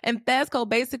attacked, and Fesco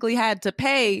basically had to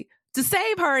pay to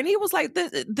save her. And he was like,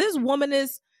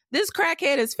 this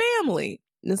crackhead is family.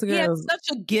 He has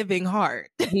such a giving heart.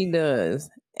 He does.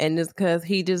 And it's because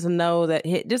he just know that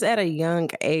just at a young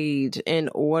age, in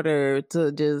order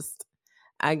to just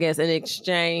I guess, in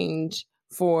exchange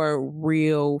for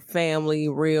real family,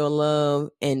 real love,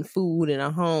 and food in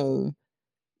a home.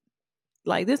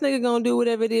 Like, this nigga gonna do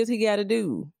whatever it is he gotta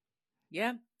do.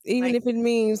 Yeah. Even Like- if it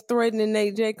means threatening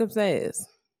Nate Jacobs' ass.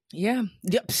 Yeah.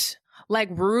 Yep. Like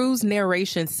Rue's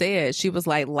narration said, she was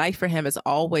like, life for him has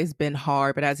always been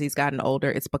hard, but as he's gotten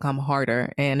older, it's become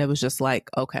harder. And it was just like,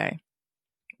 okay.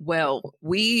 Well,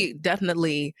 we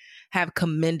definitely have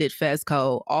commended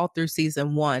Fezco all through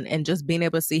season 1, and just being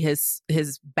able to see his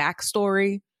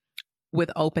backstory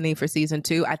with opening for season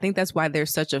 2. I think that's why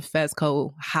there's such a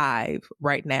Fezco hive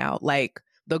right now. Like,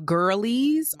 the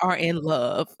girlies are in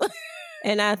love.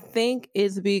 And I think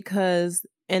it's because,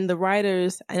 and the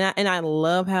writers, and I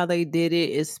love how they did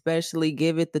it, especially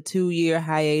give it the 2-year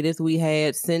hiatus we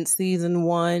had since season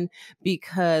 1,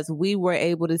 because we were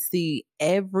able to see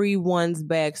everyone's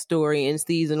backstory in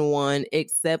season 1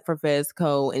 except for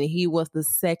Fezco, and he was the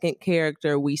second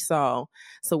character we saw.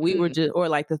 So we were just, or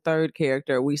like the third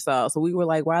character we saw. So we were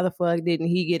like, why the fuck didn't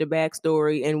he get a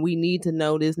backstory? And we need to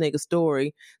know this nigga's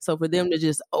story. So for them to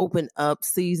just open up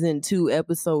season 2,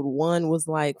 episode 1 was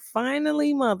like,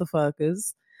 finally,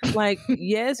 motherfuckers. Like,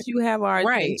 yes, you have our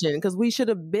Right. attention, because we should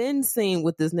have been seeing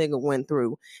what this nigga went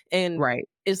through. And Right.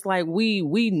 it's like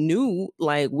we knew,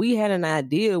 like, we had an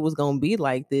idea it was gonna be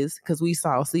like this because we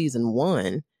saw season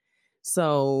 1.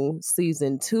 So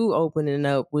season 2 opening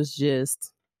up was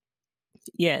just,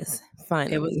 yes,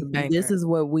 finally. It was a banger. This is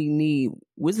what we need.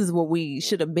 This is what we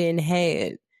should have been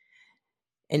had.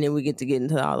 And then we get to get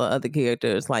into all the other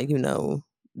characters, like, you know,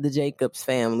 the Jacobs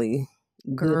family.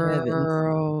 Good heavens.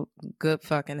 Girl, good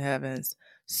fucking heavens.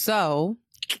 So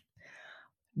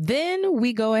then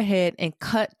we go ahead and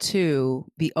cut to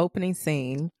the opening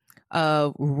scene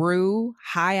of Rue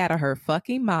high out of her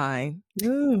fucking mind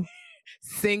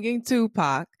singing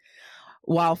Tupac,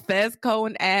 while Fezco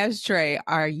and Ashtray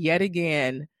are yet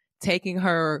again taking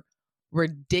her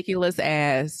ridiculous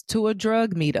ass to a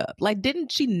drug meetup. Like,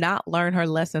 didn't she not learn her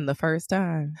lesson the first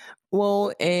time?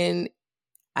 Well, and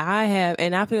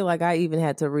I feel like I even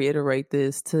had to reiterate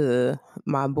this to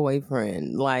my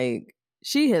boyfriend. Like,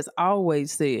 she has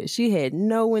always said she had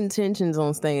no intentions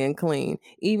on staying clean,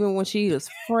 even when she was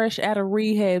fresh out of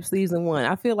rehab season 1.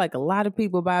 I feel like a lot of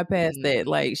people bypass that.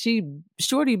 Like,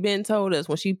 Shorty Ben told us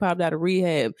when she popped out of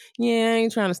rehab, yeah, I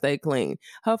ain't trying to stay clean.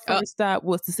 Her first stop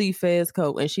was to see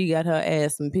Fezco, and she got her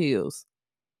ass some pills.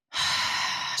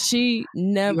 She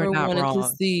never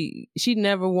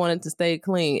wanted to stay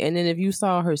clean. And then if you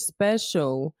saw her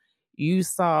special, you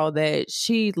saw that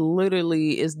she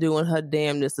literally is doing her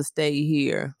damnedest to stay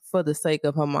here for the sake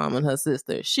of her mom and her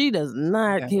sister. She does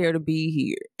not care to be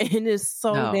here. And it's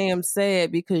so damn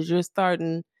sad, because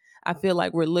I feel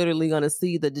like we're literally going to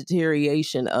see the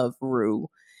deterioration of Rue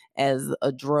as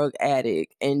a drug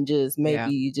addict, and just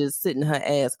maybe just sitting her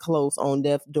ass close on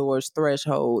death's door's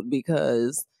threshold,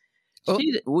 because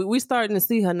we starting to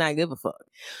see her not give a fuck.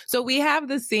 So we have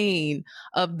the scene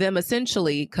of them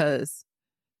essentially, because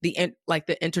the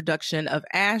introduction of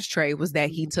Ashtray was that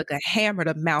he took a hammer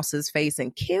to Mouse's face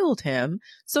and killed him.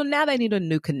 So now they need a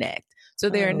new connect. So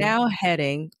they are now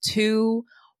heading to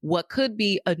what could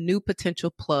be a new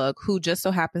potential plug, who just so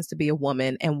happens to be a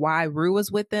woman. And why Rue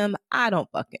is with them, I don't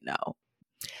fucking know.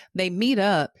 They meet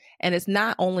up, and it's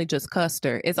not only just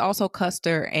Custer, it's also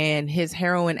Custer and his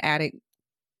heroin addict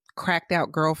cracked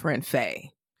out girlfriend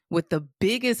Faye, with the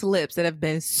biggest lips that have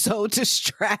been so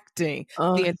distracting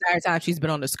the entire time she's been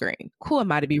on the screen. Who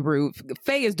am I to be rude?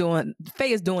 Faye is doing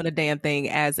a damn thing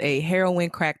as a heroin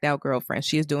cracked out girlfriend.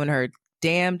 She is doing her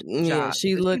damned job. Yeah,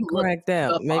 she looked cracked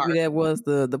out. Maybe that was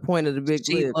the point of the big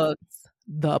She lip. looks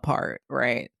the part,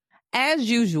 right? As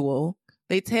usual,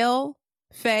 they tell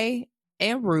Faye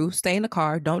and Rue, stay in the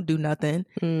car, don't do nothing.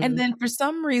 And then for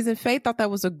some reason, Faye thought that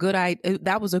was a good idea.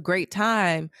 That was a great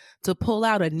time to pull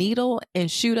out a needle and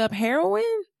shoot up heroin.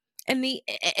 And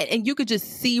you could just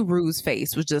see Rue's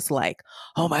face was just like,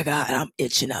 oh my God, I'm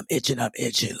itching.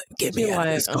 Get me out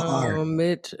of this car.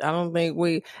 Mitch, I don't think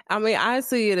I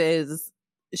see it as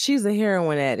she's a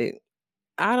heroin addict.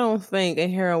 I don't think a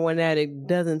heroin addict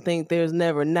doesn't think there's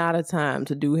never not a time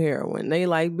to do heroin. They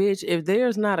like, bitch, if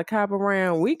there's not a cop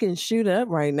around, we can shoot up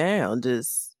right now.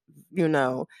 Just, you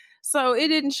know. So it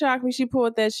didn't shock me she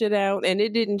pulled that shit out. And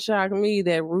it didn't shock me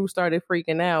that Rue started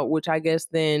freaking out, which I guess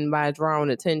then by drawing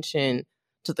attention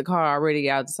to the car already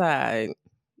outside,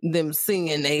 them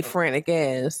singing they frantic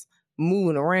ass,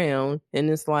 moving around.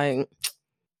 And it's like,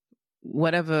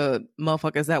 whatever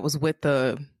motherfuckers that was with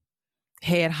the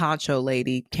head honcho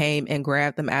lady came and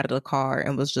grabbed them out of the car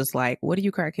and was just like, what are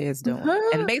you crackheads doing?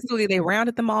 And basically they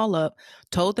rounded them all up,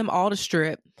 told them all to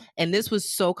strip. And this was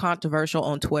so controversial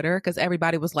on Twitter because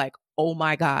everybody was like, oh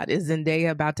my God, is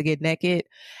Zendaya about to get naked?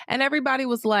 And everybody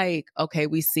was like, okay,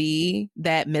 we see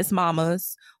that Miss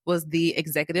Mamas was the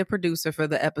executive producer for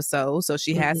the episode. So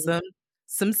she has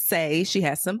some say, she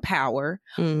has some power,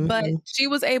 but she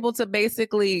was able to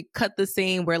basically cut the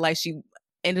scene where like she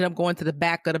ended up going to the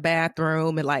back of the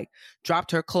bathroom and like dropped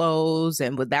her clothes,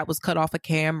 and that was cut off a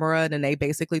camera. And then they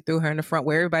basically threw her in the front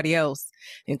where everybody else,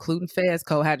 including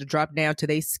Fezco, had to drop down to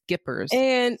their skippers.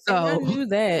 And I knew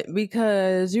that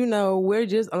because, you know, we're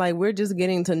just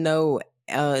getting to know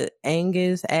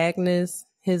Agnes,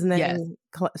 his name. Yes.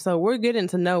 So we're getting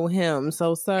to know him.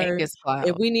 So, sir,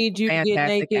 if we need you to get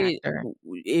naked,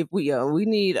 if we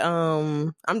need,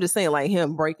 I'm just saying, like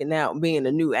him breaking out, being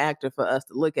a new actor for us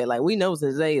to look at. Like, we know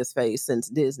Zendaya's face since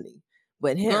Disney,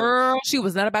 but him, girl, she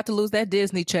was not about to lose that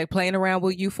Disney check playing around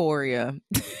with Euphoria.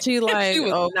 She like,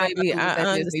 oh, baby, I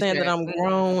understand that I'm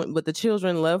grown, but the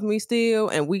children love me still,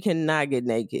 and we cannot get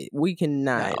naked. We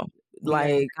cannot. No.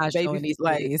 Like, baby,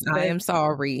 like, I am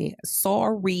sorry.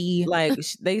 Like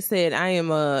they said, I am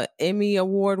a Emmy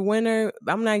Award winner.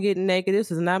 I'm not getting naked.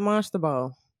 This is not Monster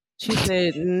Ball. She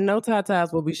said, no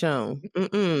tatas will be shown.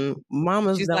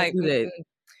 Mamas She's don't like, do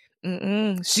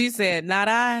that. She said, not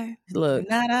I. Look,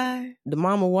 not I. The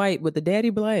mama white, but the daddy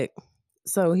black.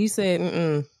 So he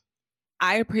said,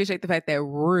 I appreciate the fact that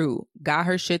Rue got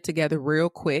her shit together real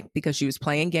quick because she was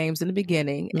playing games in the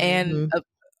beginning, and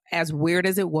as weird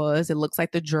as it was, it looks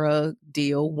like the drug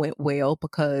deal went well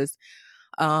because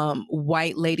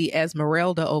white lady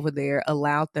Esmeralda over there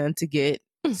allowed them to get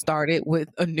started with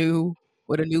a new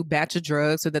batch of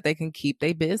drugs so that they can keep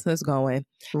their business going.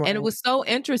 Right. And it was so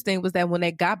interesting was that when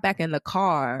they got back in the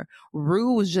car,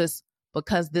 Rue was just,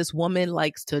 because this woman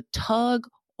likes to tug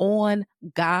on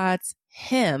God's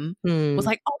him, was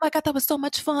like, oh my God, that was so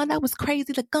much fun. That was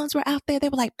crazy. The guns were out there. They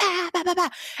were like, bah, bah, bah, bah.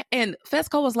 And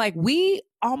Fezco was like, we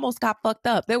almost got fucked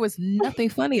up. There was nothing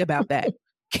funny about that.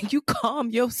 Can you calm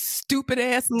your stupid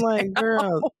ass down? Like,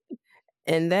 girl.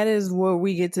 And that is what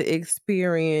we get to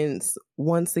experience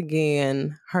once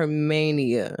again, her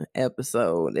mania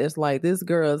episode. It's like this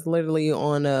girl is literally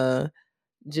on a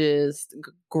just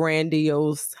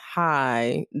grandiose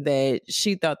high that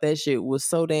she thought that shit was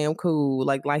so damn cool.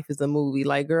 Like, life is a movie.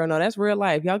 Like, girl, no, that's real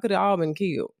life. Y'all could have all been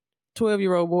killed.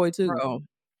 12-year-old boy too.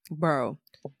 Bro,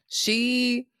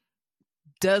 she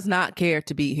does not care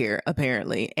to be here,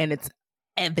 apparently, and it's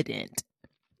evident.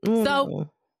 So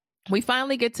we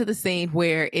finally get to the scene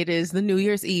where it is the New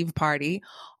Year's Eve party.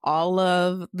 All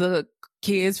of the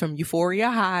kids from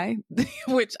Euphoria High,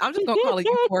 which I'm just gonna call it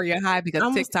Euphoria High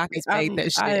because TikTok has made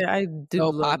that shit I do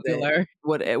so popular.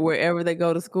 Wherever they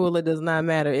go to school, it does not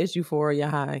matter. It's Euphoria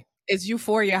High. It's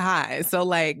Euphoria High. So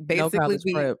like basically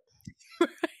I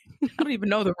don't even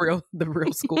know the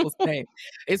real school's name.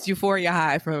 It's Euphoria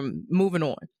High from Moving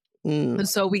On. And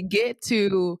so we get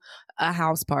to a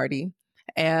house party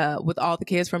with all the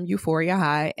kids from Euphoria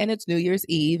High, and it's New Year's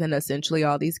Eve, and essentially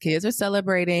all these kids are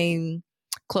celebrating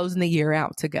closing the year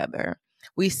out together.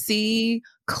 We see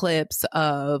clips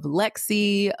of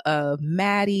Lexi, of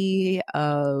Maddie,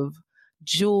 of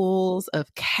Jules,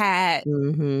 of Kat,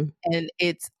 and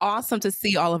it's awesome to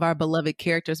see all of our beloved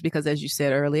characters because, as you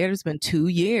said earlier, it's been 2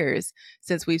 years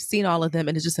since we've seen all of them,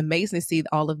 and it's just amazing to see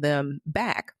all of them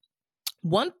back.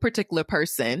 One particular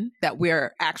person that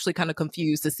we're actually kind of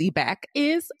confused to see back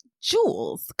is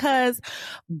Jules, because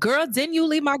girl, didn't you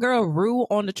leave my girl Rue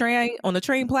on the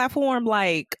train platform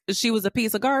like she was a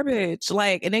piece of garbage?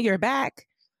 Like, and then you're back.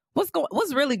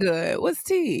 What's really good? What's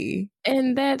tea?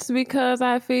 And that's because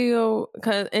I feel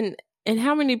and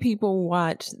how many people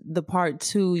watched the part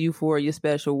 2 Euphoria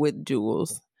special with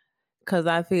Jules? Because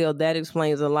I feel that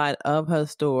explains a lot of her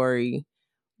story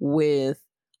with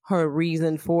her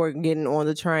reason for getting on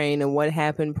the train and what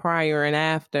happened prior and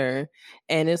after.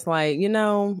 And it's like, you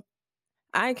know,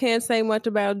 I can't say much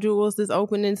about Jules this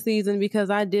opening season because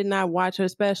I did not watch her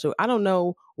special. I don't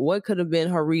know what could have been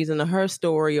her reason or her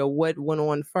story or what went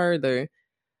on further.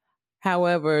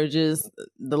 However, just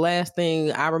the last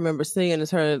thing I remember seeing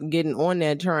is her getting on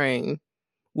that train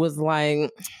was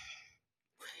like,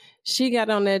 she got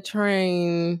on that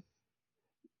train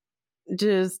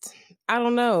just, I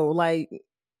don't know, like,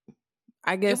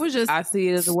 I guess it was just, I see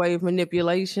it as a way of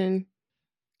manipulation.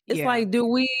 It's like, do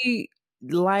we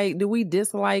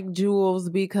dislike Jules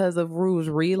because of Rue's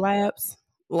relapse?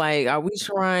 Like, are we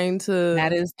trying to?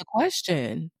 That is the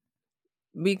question.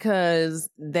 because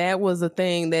that was a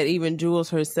thing that even Jules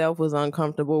herself was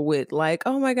uncomfortable with. Like,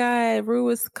 oh my God, Rue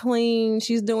is clean.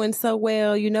 She's doing so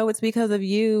well. You know, it's because of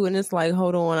you. And it's like,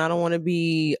 hold on, I don't want to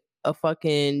be a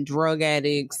fucking drug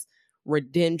addict's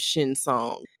redemption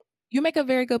song. You make a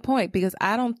very good point, because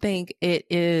I don't think it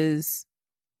is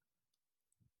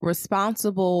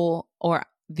responsible or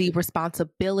the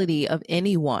responsibility of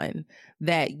anyone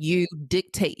that you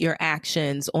dictate your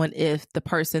actions on if the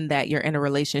person that you're in a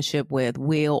relationship with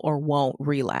will or won't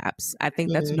relapse. I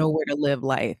think that's nowhere to live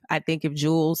life. I think if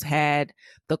Jules had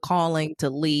the calling to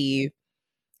leave,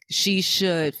 she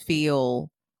should feel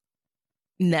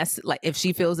like if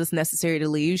she feels it's necessary to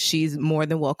leave, she's more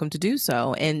than welcome to do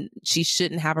so. And she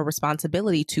shouldn't have a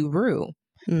responsibility to Rue.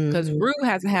 Because Rue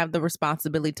has to have the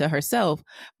responsibility to herself.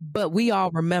 But we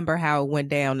all remember how it went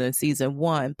down in season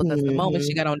 1, because the moment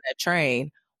she got on that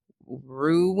train,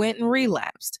 Rue went and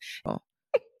relapsed.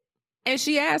 And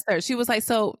she asked her, she was like,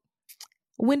 so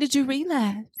when did you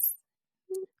relapse?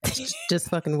 Just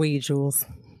fucking weed, Jules.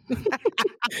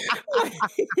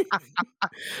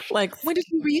 Like, when did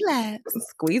you relapse?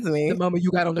 Squeeze me. The moment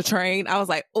you got on the train, I was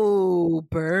like, oh,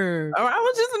 burn. I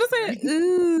was just gonna say,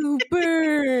 ooh,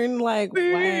 burn. Like,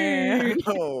 burn.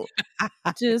 Wow.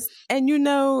 And you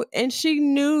know, and she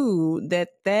knew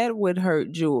that would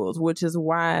hurt Jules, which is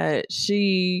why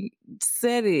she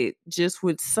said it just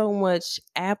with so much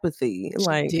apathy. She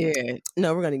like, did.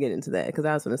 No, we're gonna get into that because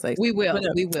I was gonna say we will.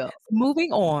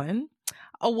 Moving on.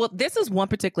 Oh, well, this is one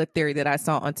particular theory that I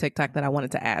saw on TikTok that I wanted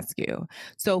to ask you.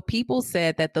 So people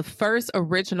said that the first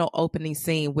original opening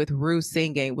scene with Rue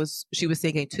singing she was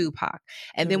singing Tupac.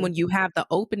 And then when you have the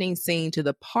opening scene to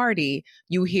the party,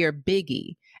 you hear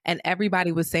Biggie. And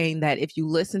everybody was saying that if you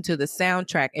listen to the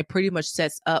soundtrack, it pretty much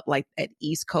sets up like at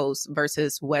East Coast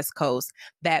versus West Coast,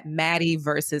 that Maddie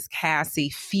versus Cassie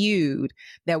feud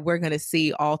that we're going to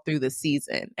see all through the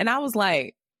season. And I was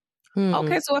like,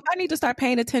 okay, so if I need to start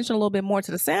paying attention a little bit more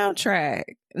to the soundtrack,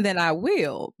 then I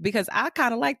will, because I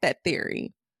kind of like that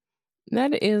theory.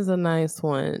 That is a nice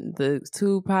one. The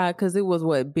Tupac, because it was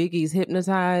Biggie's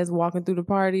Hypnotized walking through the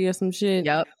party or some shit.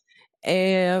 Yep.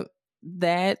 And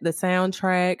the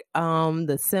soundtrack,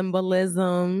 the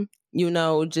symbolism, you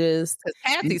know, just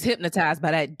Cassie's hypnotized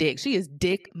by that dick. She is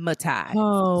dick-matized.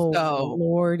 Oh, so.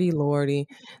 Lordy.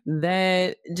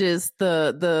 That just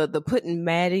the putting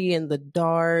Maddie in the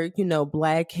dark, you know,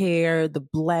 black hair, the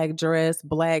black dress,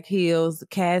 black heels,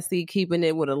 Cassie keeping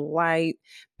it with a light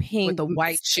pink with the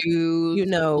white shoes, you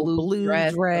know, blue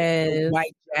dress,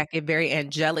 white jacket, very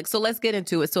angelic. So let's get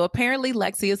into it. So apparently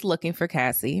Lexi is looking for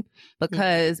Cassie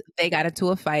because they got into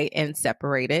a fight and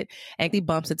separated. And he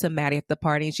bumps into Maddie at the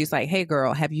party and she's like, hey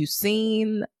girl, have you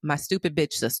seen my stupid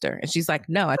bitch sister? And she's like,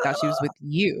 no, I thought she was with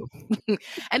you.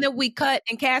 And then we cut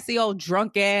and Cassie, old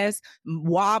drunk ass,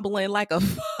 wobbling like a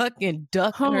fucking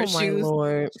duck in her shoes,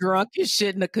 Lord. Drunk as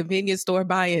shit in a convenience store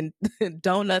buying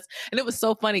donuts. And it was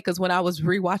so funny because when I was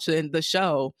rewatching the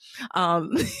show,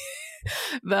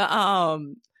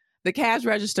 the cash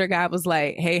register guy was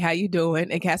like, hey, how you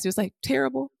doing? And Cassie was like,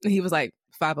 terrible. And he was like,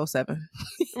 507.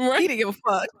 Right. He didn't give a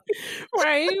fuck.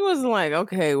 Right. He was like,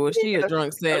 okay, well, she a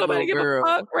drunk, sad little girl.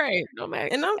 Fuck, right. No, man.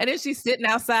 And then she's sitting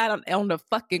outside on the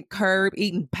fucking curb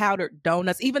eating powdered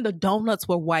donuts. Even the donuts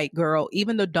were white, girl.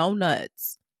 Even the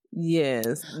donuts.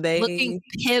 Yes. They looking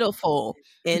pitiful.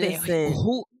 Innocent.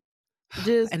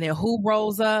 And then who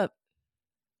rolls up?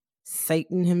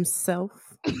 Satan himself.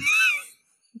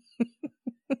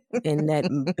 In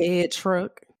that bed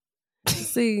truck.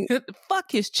 See,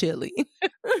 fuck his chili.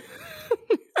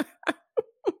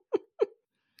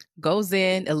 Goes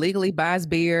in, illegally buys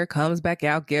beer, comes back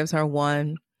out, gives her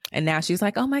one. And now she's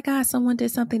like, oh my God, someone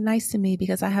did something nice to me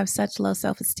because I have such low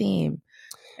self-esteem.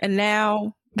 And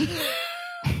now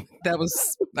that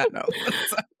was, I know.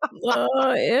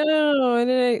 Oh, ew. And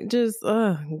it ain't just,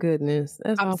 oh, goodness.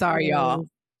 I'm sorry, y'all.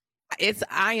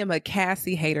 I am a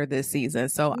Cassie hater this season,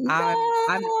 so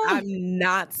I'm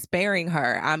not sparing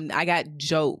her. I got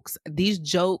jokes. These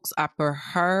jokes are for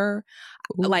her.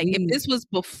 Ooh. Like if this was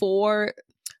before,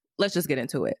 let's just get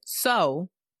into it. So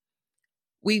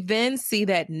we then see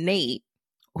that Nate,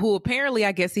 who apparently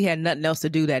I guess he had nothing else to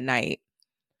do that night,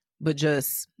 but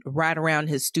just ride around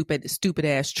his stupid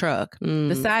ass truck,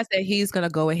 decides that he's gonna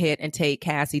go ahead and take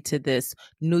Cassie to this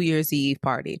New Year's Eve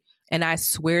party. And I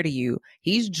swear to you,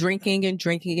 he's drinking and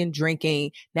drinking and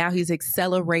drinking. Now he's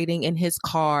accelerating in his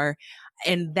car.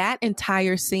 And that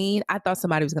entire scene, I thought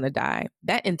somebody was going to die.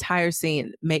 That entire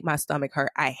scene made my stomach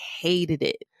hurt. I hated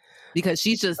it. because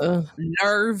she's just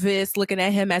nervous looking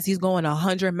at him as he's going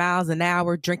 100 miles an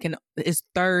hour, drinking his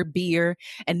third beer.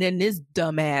 And then this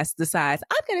dumbass decides,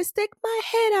 I'm going to stick my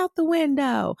head out the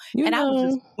window. I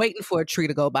was just waiting for a tree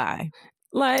to go by.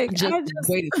 Like, just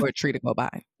waiting for a tree to go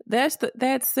by.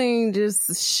 That scene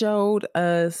just showed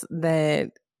us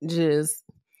that just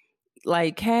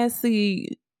like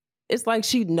Cassie, it's like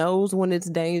she knows when it's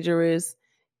dangerous.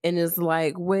 And it's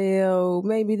like, well,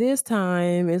 maybe this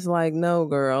time it's like, no,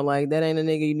 girl, like that ain't a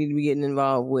nigga you need to be getting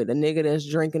involved with. A nigga that's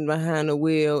drinking behind the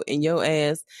wheel in your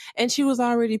ass. And she was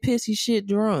already pissy shit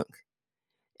drunk.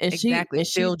 And exactly.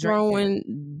 she's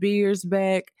throwing beers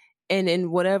back. And in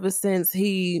whatever sense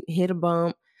he hit a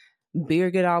bump,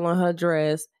 beer get all on her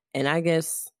dress. And I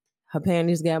guess her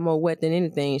panties got more wet than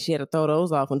anything. She had to throw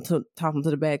those off and toss them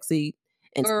to the back seat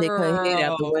and stick her head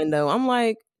out the window. I'm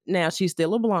like, now she's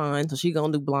still a blonde, so she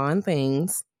gonna do blonde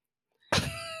things.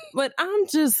 But I'm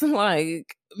just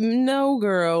like, no,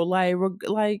 girl,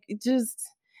 like just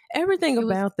everything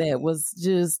about that was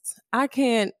just,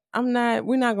 we're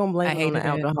not gonna blame it on the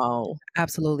alcohol.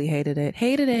 Absolutely hated it.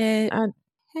 Hated it. I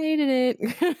hated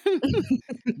it.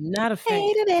 Not a fan.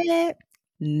 Hated it.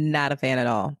 Not a fan at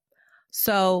all.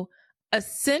 So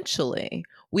essentially,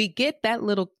 we get that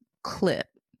little clip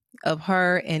of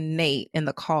her and Nate in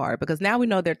the car because now we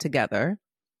know they're together.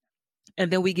 And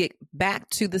then we get back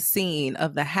to the scene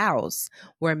of the house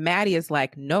where Maddie is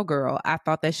like, no, girl, I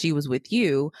thought that she was with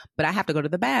you, but I have to go to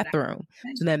the bathroom.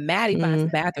 So then Maddie finds the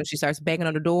bathroom. She starts banging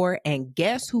on the door. And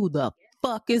guess who the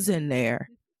fuck is in there?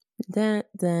 Dun,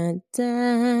 dun,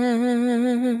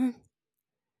 dun.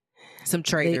 Some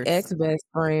traitors. The ex-best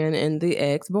friend and the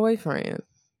ex-boyfriend.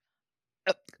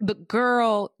 The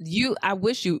girl, I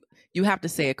wish you have to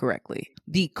say it correctly.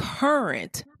 The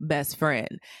current best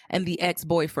friend and the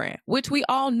ex-boyfriend, which we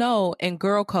all know in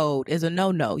girl code is a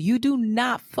no-no. You do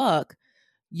not fuck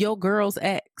your girl's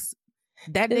ex.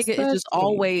 That nigga is just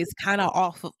always kind of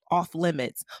off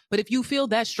limits. But if you feel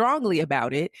that strongly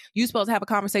about it, you're supposed to have a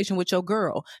conversation with your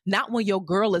girl. Not when your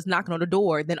girl is knocking on the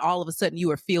door, then all of a sudden you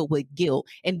are filled with guilt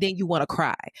and then you want to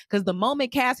cry. Because the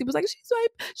moment Cassie was like,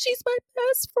 she's my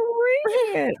best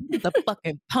friend, the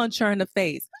fucking punch her in the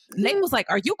face. Nate was like,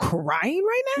 are you crying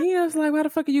right now? He was like, why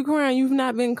the fuck are you crying? You've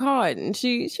not been caught. And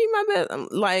she my best,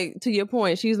 like, to your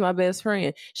point, she's my best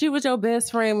friend. She was your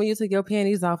best friend when you took your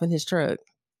panties off in his truck.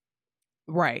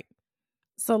 Right.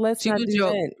 So let's not do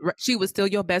that. She was still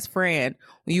your best friend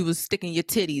when you was sticking your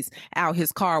titties out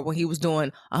his car when he was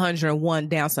doing 101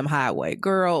 down some highway.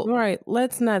 Girl. Right.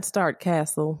 Let's not start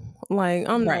Castle. Like,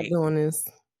 I'm not doing this.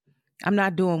 I'm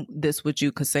not doing this with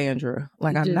you, Cassandra.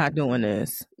 Like, I'm not doing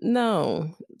this.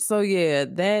 No. So yeah,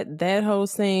 that whole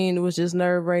scene was just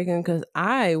nerve-wracking because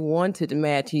I wanted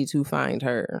Matty to find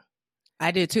her. I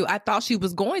did too. I thought she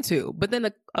was going to, but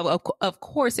then of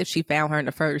course, if she found her in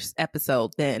the first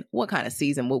episode, then what kind of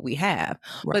season would we have?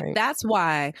 Right. But that's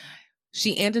why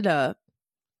she ended up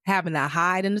having to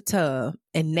hide in the tub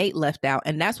and Nate left out.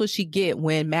 And that's what she get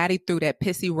when Maddie threw that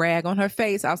pissy rag on her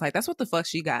face. I was like, that's what the fuck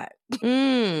she got.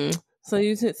 So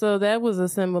that was a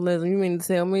symbolism. You mean to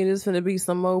tell me this finna be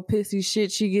some old pissy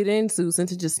shit she get into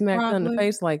since it just smacked her in the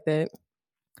face like that?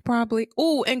 Probably.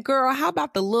 Oh, and girl, how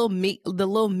about the little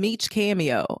Meech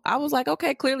cameo? I was like,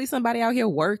 okay, clearly somebody out here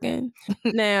working.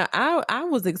 Now, I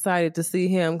was excited to see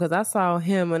him because I saw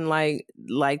him in like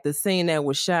the scene that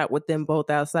was shot with them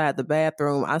both outside the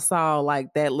bathroom. I saw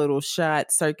like that little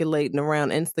shot circulating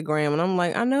around Instagram, and I'm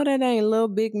like, I know that ain't Lil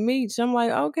Big Meech. I'm like,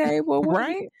 okay, well,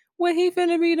 what he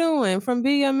finna be doing from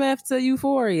BMF to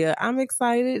Euphoria? I'm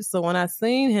excited. So when I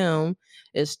seen him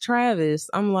as Travis,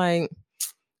 I'm like,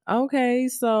 okay,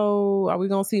 so are we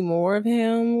gonna see more of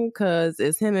him? Because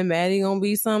is him and Maddie gonna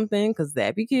be something? Because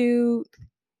that'd be cute.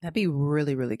 That'd be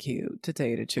really, really cute, to tell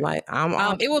you the truth. Like,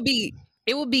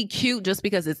 it would be cute just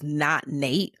because it's not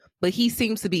Nate, but he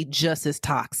seems to be just as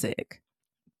toxic.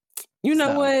 You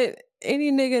know what?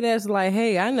 Any nigga that's like,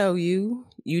 hey, I know you.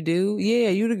 You do? Yeah,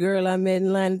 you the girl I met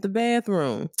in line at the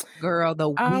bathroom. Girl, the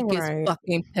weakest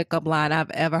fucking pickup line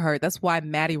I've ever heard. That's why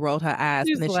Maddie rolled her eyes.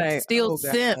 She's and then like, she still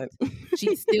simped.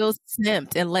 She still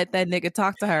simped and let that nigga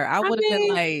talk to her. I would have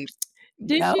been like,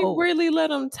 did she really let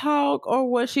him talk, or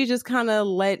was she just kind of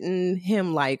letting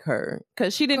him like her?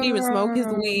 Because she didn't even smoke his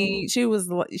weed.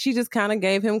 She just kind of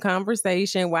gave him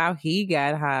conversation while he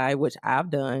got high, which I've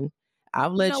done.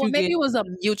 I've let you maybe it was a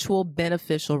mutual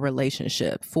beneficial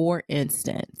relationship, for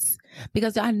instance,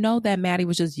 because I know that Maddie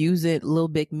was just using Lil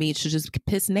Big Meech to just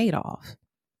piss Nate off.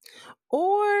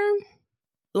 Or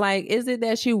like, is it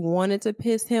that she wanted to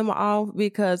piss him off?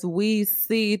 Because we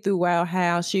see throughout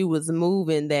how she was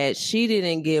moving that she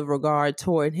didn't give regard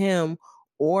toward him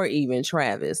or even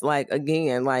Travis. Like,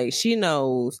 again, like she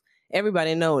knows,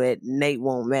 everybody know that Nate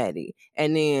want Maddie.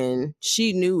 And then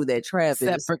she knew that Travis.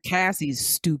 Except for Cassie's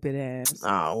stupid ass.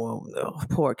 Oh, well,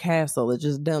 poor Castle is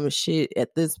just dumb as shit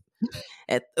at this.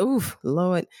 Oof,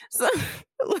 Lord. So,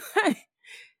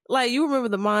 like you remember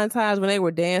the montage when they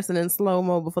were dancing in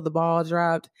slow-mo before the ball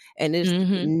dropped, and it's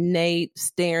Nate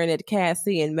staring at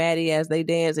Cassie and Maddie as they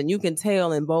dance, and you can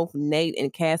tell in both Nate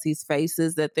and Cassie's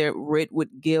faces that they're rid with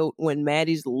guilt when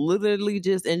Maddie's literally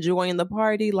just enjoying the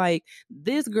party. Like,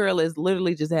 this girl is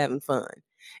literally just having fun,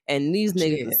 and these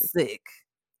niggas are sick.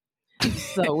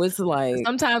 So it's like,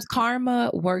 sometimes karma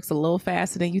works a little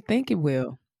faster than you think it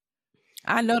will.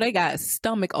 I know they got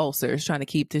stomach ulcers trying to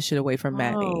keep this shit away from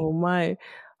Maddie. Oh my.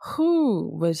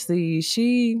 But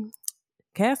see,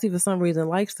 Cassie for some reason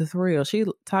likes the thrill.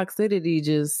 Toxicity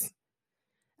just,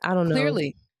 I don't know.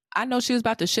 Clearly, I know she was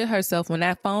about to shit herself when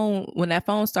that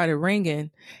phone started ringing,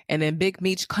 and then Big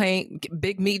Little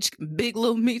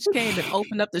Meech came and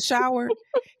opened up the shower.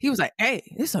 He was like, "Hey,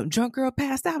 there's some drunk girl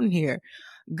passed out in here."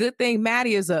 Good thing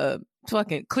Maddie is a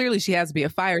fucking, clearly she has to be a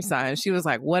fire sign. She was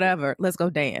like, "Whatever, let's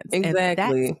go dance."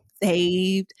 Exactly. And that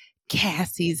saved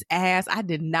Cassie's ass. I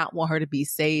did not want her to be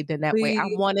saved in that way. I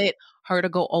wanted her to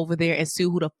go over there and see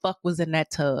who the fuck was in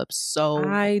that tub. So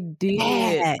I did.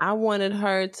 Bad. I wanted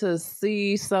her to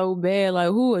see so bad, like,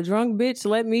 who, a drunk bitch?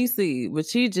 Let me see. But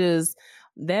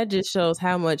that just shows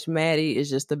how much Maddie is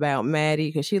just about Maddie,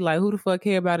 because she like, who the fuck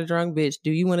care about a drunk bitch?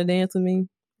 Do you want to dance with me?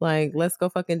 Like, let's go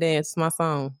fucking dance. It's my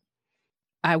song.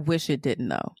 I wish it didn't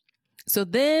though. So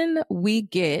then we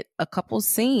get a couple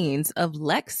scenes of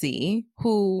Lexi,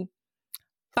 who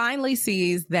finally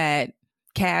sees that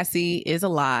Cassie is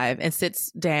alive and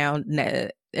sits down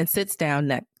next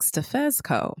to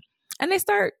Fezco, and they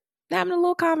start having a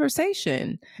little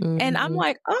conversation. And I'm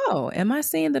like, oh, am I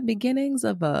seeing the beginnings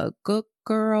of a good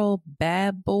girl,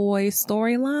 bad boy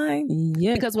storyline?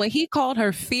 Yeah. Because when he called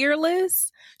her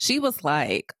fearless, she was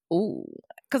like, ooh.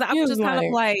 Because I was just kind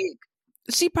of like,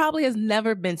 she probably has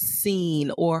never been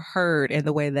seen or heard in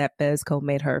the way that Fezco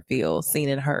made her feel seen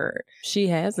and heard. She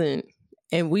hasn't.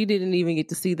 And we didn't even get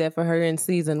to see that for her in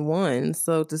season 1.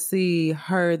 So to see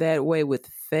her that way with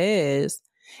Fez,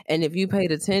 and if you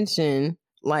paid attention,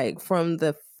 like from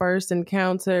the first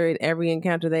encounter and every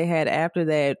encounter they had after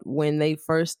that, when they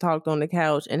first talked on the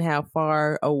couch and how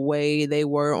far away they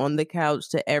were on the couch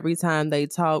to every time they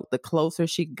talked, the closer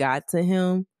she got to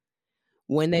him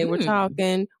when they were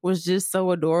talking was just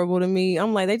so adorable to me.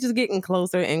 I'm like, they just getting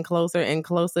closer and closer and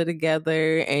closer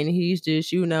together. And he's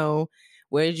just,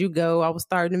 where'd you go? I was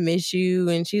starting to miss you.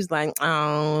 And she's like,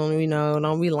 oh,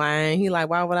 don't be lying. He like,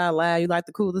 why would I lie? You like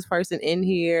the coolest person in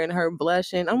here. And her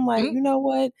blushing. I'm like, you know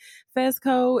what,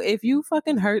 Fezco, if you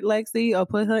fucking hurt Lexi or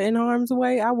put her in harm's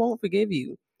way, I won't forgive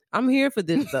you. I'm here for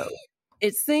this though.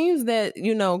 It seems that,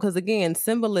 because again,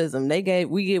 symbolism,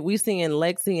 we seeing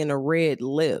Lexi in a red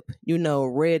lip.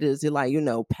 Red is like,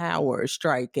 power,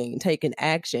 striking, taking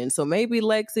action. So maybe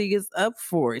Lexi is up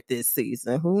for it this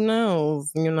season. Who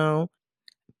knows,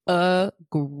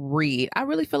 Agreed. I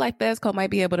really feel like Fezco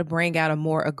might be able to bring out a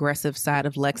more aggressive side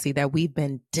of Lexi that we've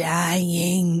been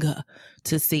dying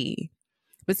to see.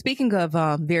 But speaking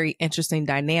of very interesting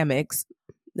dynamics,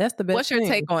 that's the best.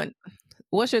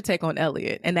 What's your take on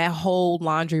Elliot and that whole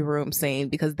laundry room scene?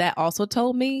 Because that also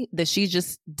told me that she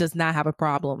just does not have a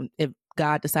problem if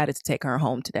God decided to take her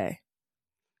home today.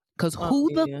 Because who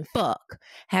the fuck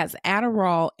has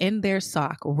Adderall in their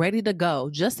sock ready to go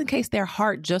just in case their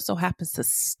heart just so happens to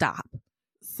stop?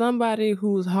 Somebody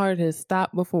whose heart has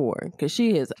stopped before, because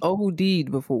she has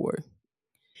OD'd before.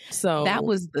 So that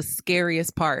was the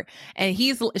scariest part. And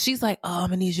she's like, oh, I'm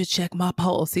gonna need you to check my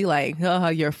pulse. He like, oh,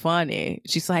 you're funny.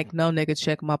 She's like, no, nigga,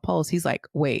 check my pulse. He's like,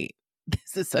 wait,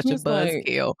 this is such a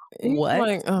buzzkill. Like, what?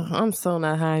 Like, oh, I'm so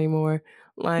not high anymore.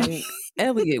 Like,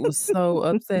 Elliot was so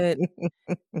upset.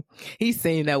 He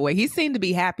seemed that way. He seemed to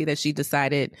be happy that she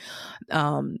decided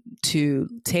to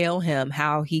tell him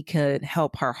how he could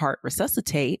help her heart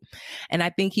resuscitate. And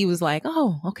I think he was like,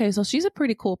 oh, okay, so she's a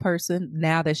pretty cool person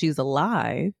now that she's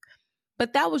alive.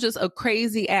 But that was just a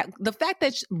crazy act. The fact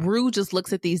that Rue just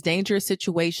looks at these dangerous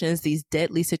situations, these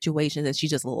deadly situations, and she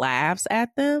just laughs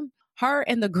at them. Her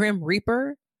and the Grim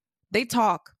Reaper, they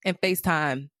talk and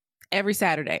FaceTime every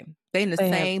Saturday. They in the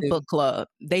same book club.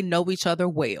 They know each other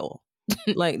well.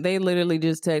 Like, they literally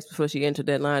just text before she entered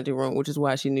that laundry room, which is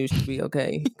why she knew she'd be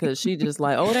okay. Because she just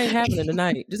like, oh, it ain't happening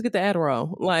tonight. Just get the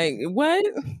Adderall. Like, what?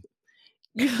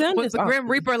 You've done this. The Grim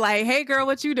Reaper like, hey, girl,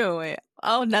 what you doing?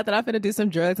 Oh, nothing. I'm finna do some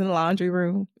drugs in the laundry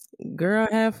room. Girl,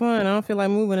 have fun. I don't feel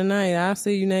like moving tonight. I'll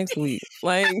see you next week.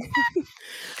 Like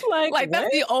That's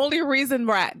what? the only reason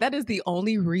why. That is the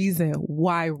only reason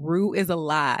why Rue is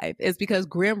alive. Is because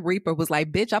Grim Reaper was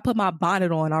like, "Bitch, I put my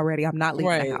bonnet on already. I'm not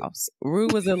leaving the house." Rue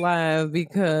was alive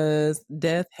because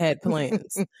Death had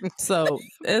plans. So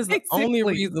that's the only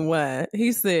reason why.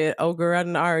 He said, "Oh, girl, I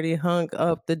done already hung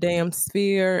up the damn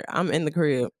sphere. I'm in the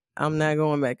crib. I'm not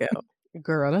going back out."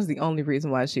 Girl, that's the only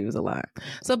reason why she was alive.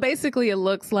 So basically, it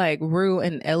looks like Rue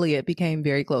and Elliot became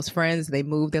very close friends. They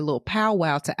moved their little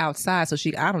powwow to outside so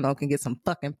she, I don't know, can get some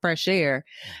fucking fresh air.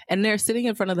 And they're sitting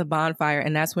in front of the bonfire.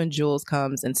 And that's when Jules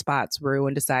comes and spots Rue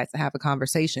and decides to have a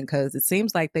conversation because it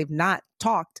seems like they've not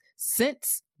talked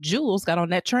since Jules got on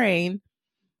that train,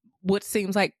 what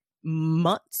seems like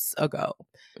months ago.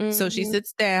 Mm-hmm. So she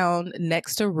sits down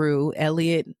next to Rue.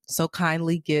 Elliot so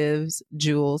kindly gives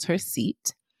Jules her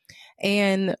seat.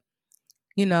 And,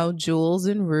 you know, Jules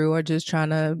and Rue are just trying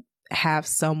to have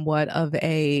somewhat of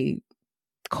a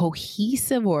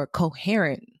cohesive or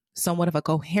somewhat of a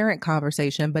coherent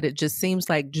conversation. But it just seems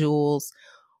like Jules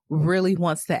really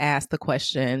wants to ask the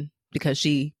question because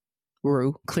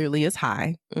Rue clearly is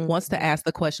high, wants to ask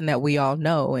the question that we all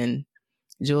know. And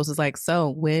Jules is like, "So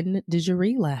when did you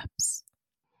relapse?"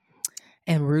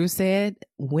 And Rue said,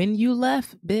 "When you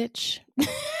left, bitch."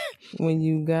 When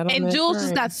you got on, and Jules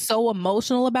just got so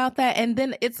emotional about that. And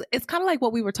then it's kind of like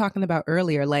what we were talking about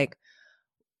earlier. Like,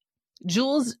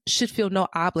 Jules should feel no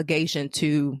obligation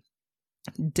to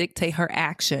dictate her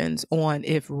actions on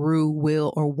if Rue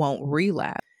will or won't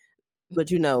relapse. But,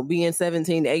 you know, being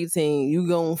 17, 18, you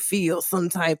gonna feel some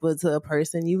type of to a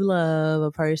person you love,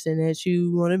 a person that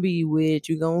you want to be with.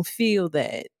 You gonna feel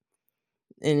that.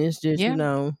 And it's just, you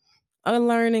know, a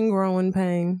learning, growing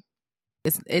pain.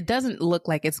 It doesn't look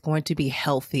like it's going to be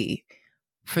healthy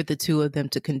for the two of them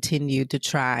to continue to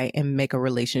try and make a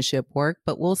relationship work,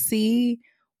 but we'll see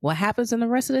what happens in the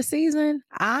rest of the season.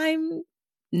 I'm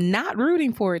not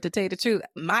rooting for it, to tell you the truth.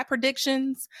 My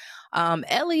predictions,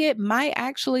 Elliot might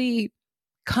actually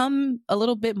come a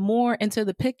little bit more into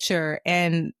the picture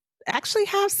and actually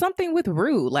have something with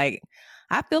Rue. Like,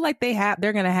 I feel like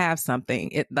they're going to have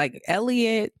something. Like,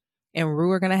 Elliot and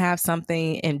Rue are going to have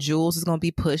something, and Jules is going to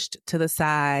be pushed to the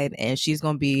side, and she's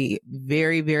going to be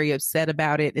very, very upset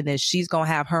about it. And then she's going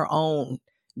to have her own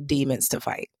demons to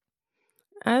fight.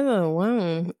 I don't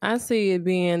know. I see it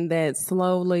being that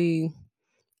slowly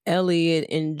Elliot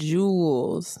and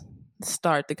Jules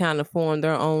start to kind of form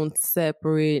their own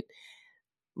separate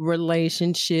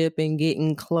relationship and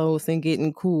getting close and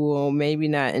getting cool. Maybe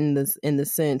not in the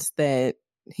sense that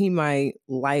he might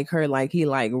like her like he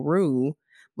like Rue.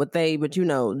 But you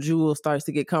know, Jules starts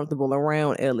to get comfortable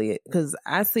around Elliot, because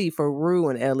I see for Rue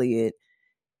and Elliot,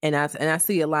 and I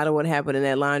see a lot of what happened in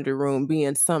that laundry room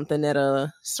being something that'll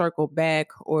circle back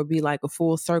or be like a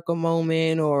full circle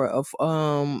moment or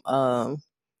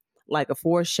like a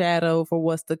foreshadow for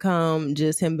what's to come.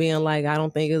 Just him being like, "I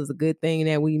don't think it was a good thing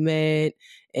that we met,"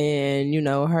 and you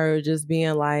know, her just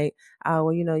being like, "Oh,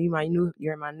 well, you know, you're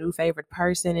my new favorite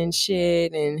person and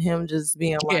shit," and him just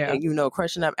being like, you know,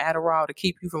 crushing up Adderall to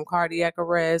keep you from cardiac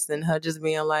arrest, and her just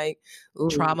being like, ooh.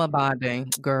 Trauma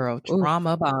bonding, girl,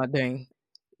 trauma bonding.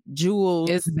 Jules,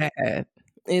 it's bad.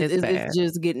 It's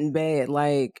just getting bad,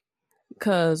 like.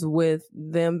 Because with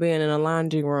them being in a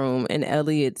laundry room and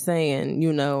Elliot saying,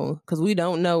 you know, because we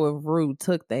don't know if Rue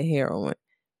took the heroin.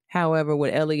 However,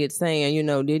 with Elliot saying, you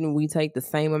know, didn't we take the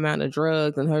same amount of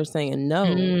drugs? And her saying no,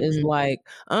 it's like,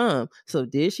 so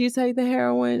did she take the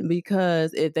heroin?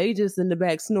 Because if they just in the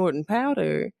back snorting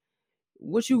powder,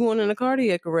 what you going in a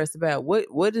cardiac arrest about?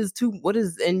 What's too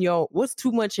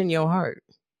much in your heart?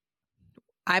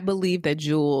 I believe that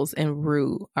Jules and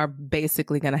Rue are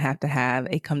basically going to have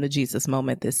a come to Jesus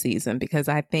moment this season, because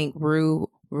I think Rue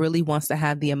really wants to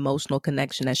have the emotional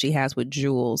connection that she has with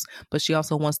Jules, but she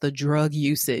also wants the drug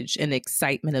usage and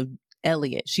excitement of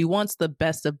Elliot. She wants the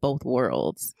best of both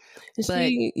worlds.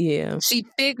 She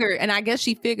figured, and I guess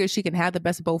she figured she can have the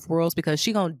best of both worlds because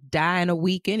she gonna die in a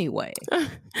week anyway.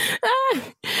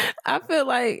 I feel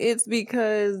like it's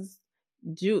because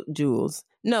Jules.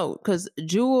 No, because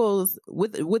Jules,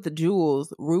 with the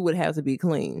Jules, Rue would have to be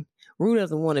clean. Rue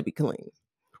doesn't want to be clean.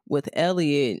 With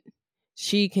Elliot,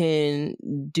 she can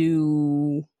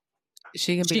be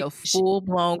a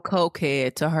full-blown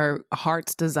cokehead to her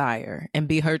heart's desire and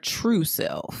be her true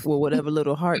self. Well, whatever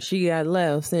little heart she got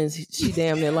left since she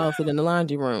damn near lost it in the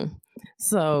laundry room.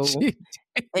 So,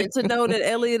 and to know that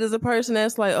Elliot is a person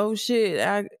that's like, oh shit,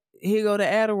 here go to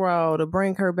Adderall to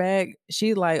bring her back.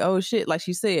 She like, oh shit, like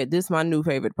she said, this is my new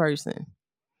favorite person.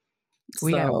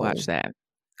 We gotta watch that.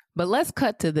 But let's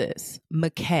cut to this.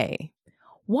 McKay.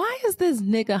 Why is this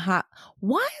nigga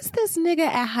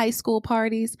at high school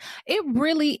parties? It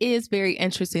really is very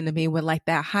interesting to me when like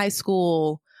that high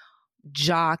school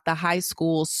jock, the high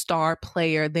school star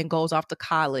player, then goes off to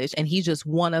college and he's just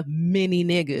one of many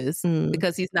niggas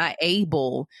because he's not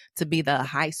able to be the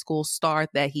high school star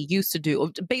that he used to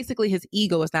do. Basically, his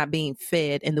ego is not being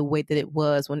fed in the way that it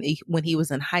was when he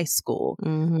was in high school.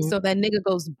 So that nigga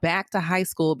goes back to high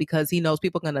school because he knows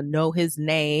people are going to know his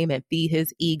name and feed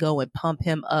his ego and pump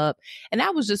him up. And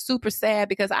that was just super sad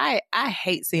because I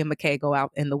hate seeing McKay go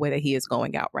out in the way that he is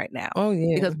going out right now. Oh,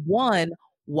 yeah. Because one,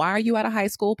 why are you at a high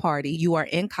school party? You are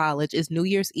in college. It's New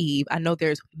Year's Eve. I know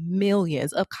there's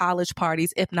millions of college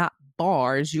parties, if not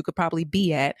bars, you could probably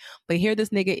be at. But here this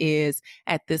nigga is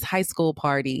at this high school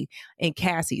party in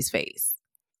Cassie's face.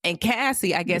 And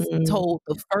Cassie, I guess, told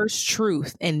the first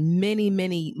truth in many,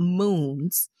 many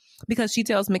moons because she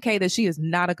tells McKay that she is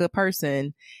not a good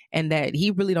person and that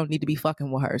he really don't need to be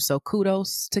fucking with her. So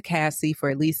kudos to Cassie for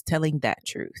at least telling that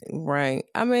truth. Right.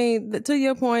 I mean, to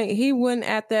your point, he went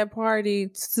at that party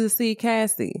to see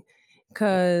Cassie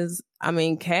because, I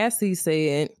mean, Cassie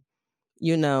said,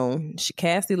 you know,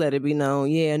 Cassie let it be known,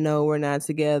 yeah, no, we're not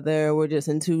together. We're just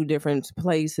in two different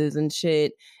places and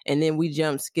shit. And then we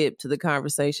skip to the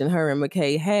conversation her and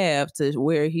McKay have to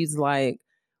where he's like,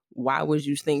 why would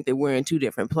you think that we're in two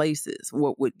different places?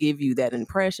 What would give you that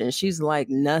impression? She's like,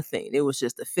 nothing. It was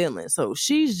just a feeling. So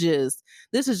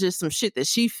this is just some shit that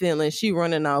she feeling, she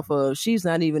running off of. She's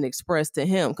not even expressed to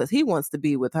him because he wants to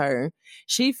be with her.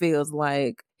 She feels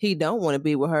like he don't want to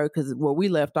be with her because where we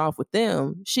left off with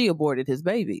them, she aborted his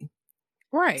baby.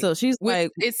 Right. So she's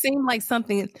like, it seemed like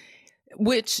something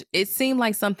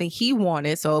he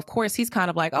wanted. So of course he's kind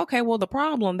of like, okay, well, the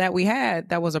problem that we had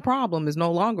that was a problem is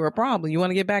no longer a problem. You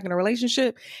want to get back in a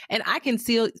relationship? And I can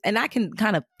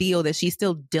kind of feel that she's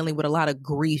still dealing with a lot of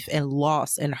grief and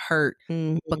loss and hurt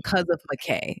because of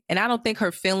McKay. And I don't think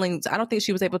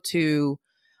she was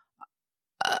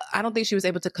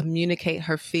able to communicate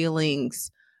her feelings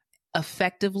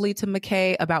effectively to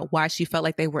McKay about why she felt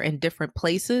like they were in different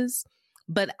places.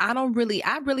 But I really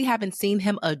haven't seen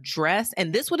him address,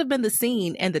 and this would have been the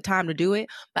scene and the time to do it,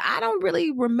 but I don't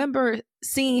really remember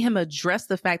seeing him address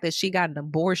the fact that she got an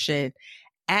abortion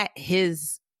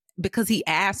because he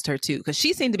asked her to, because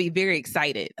she seemed to be very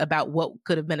excited about what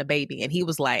could have been a baby. And he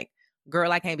was like,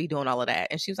 girl, I can't be doing all of that.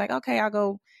 And she was like, okay, I'll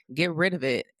go get rid of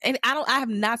it. And I have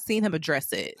not seen him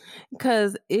address it.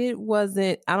 Because I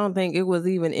don't think it was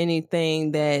even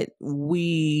anything that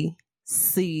we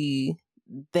see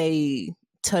they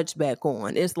touch back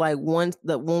on. It's like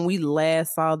when we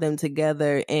last saw them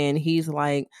together and he's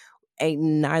like, ain't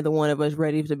neither one of us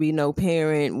ready to be no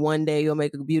parent. One day you'll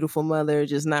make a beautiful mother,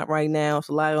 just not right now.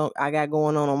 So I got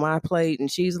going on my plate.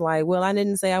 And she's like, well, I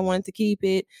didn't say I wanted to keep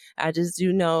it. I just,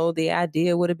 the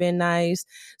idea would have been nice.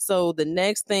 So the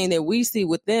next thing that we see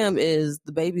with them is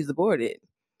the baby's aborted.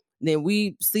 Then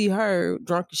we see her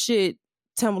drunk as shit,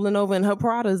 tumbling over in her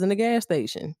Pradas in the gas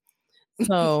station.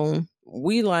 So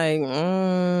we like,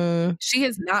 she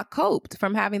has not coped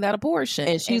from having that abortion,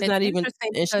 and she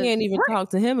ain't even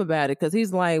talked to him about it because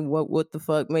he's like, what the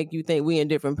fuck make you think we in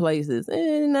different places?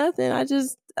 Nothing.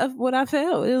 What I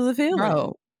felt, it was a feeling.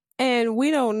 Bro. And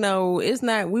we don't know.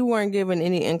 We weren't given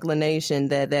any inclination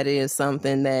that is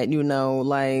something that,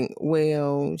 like,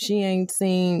 well, she ain't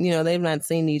seen, they've not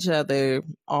seen each other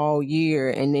all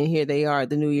year. And then here they are at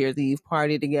the New Year's Eve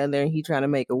party together and he trying to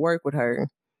make it work with her.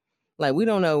 Like, we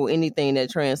don't know anything that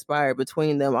transpired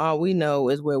between them. All we know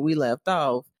is where we left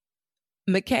off.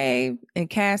 McKay and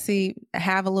Cassie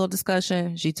have a little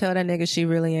discussion. She tell that nigga she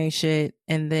really ain't shit.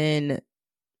 And then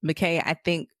McKay, I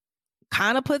think,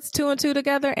 kind of puts two and two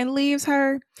together and leaves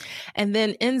her. And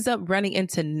then ends up running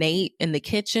into Nate in the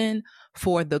kitchen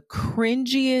for the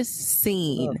cringiest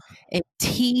scene in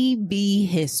TV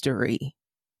history.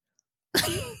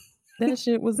 That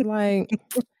shit was like,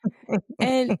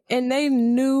 and they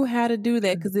knew how to do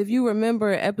that. Because if you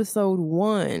remember episode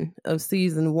 1 of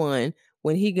season 1,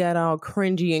 when he got all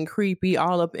cringy and creepy,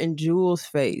 all up in Jules'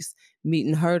 face,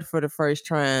 meeting her for the first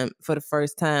time,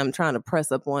 trying to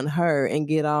press up on her and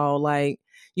get all like,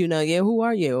 yeah, who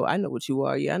are you? I know what you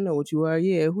are. Yeah, I know what you are.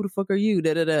 Yeah, who the fuck are you?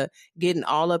 Getting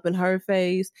all up in her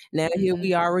face. Now here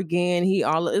we are again.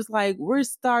 It's like we're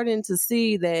starting to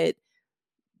see that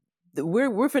we're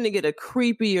finna get a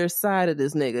creepier side of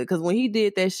this nigga. Because when he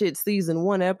did that shit season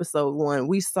 1, episode 1,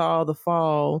 we saw the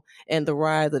fall and the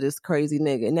rise of this crazy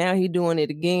nigga. Now he doing it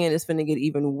again. It's finna get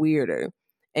even weirder.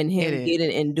 And him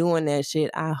getting and doing that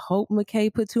shit. I hope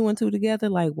McKay put 2 and 2 together.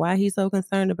 Like, why he's so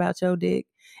concerned about your dick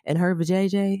and her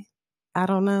vajayjay? I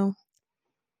don't know.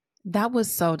 That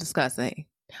was so disgusting.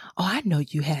 Oh, I know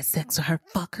you had sex with her,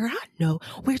 fucker. I know.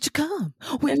 Where'd you come?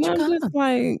 Where'd And you I'm come? just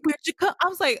like, Where'd you come? I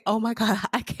was like, oh my God,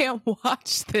 I can't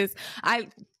watch this. I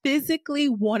physically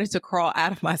wanted to crawl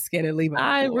out of my skin and leave it.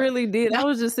 I really did. I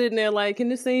was just sitting there like, can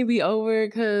this scene be over?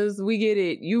 Because we get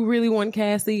it. You really want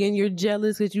Cassie and you're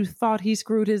jealous because you thought he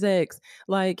screwed his ex.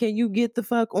 Like, can you get the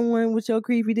fuck on with your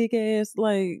creepy dick ass?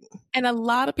 Like, and a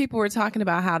lot of people were talking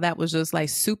about how that was just like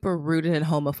super rooted in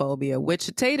homophobia, which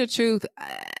to tell you the truth,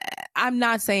 I'm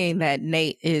not saying that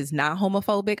Nate is not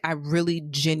homophobic. I really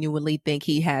genuinely think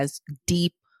he has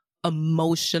deep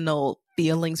emotional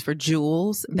feelings for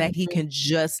Jules that he can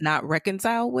just not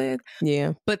reconcile with.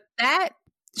 Yeah. But that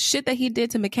shit that he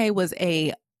did to McKay was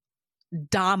a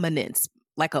dominance,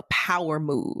 like a power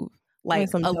move.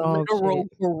 Like a literal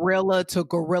gorilla to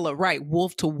gorilla, right?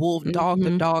 Wolf to wolf, dog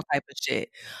to dog type of shit.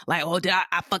 Like, oh,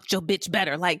 I fucked your bitch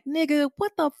better. Like, nigga,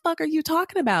 what the fuck are you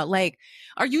talking about? Like,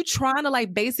 are you trying to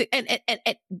like basic and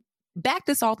back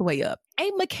this all the way up?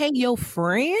 Ain't McKay your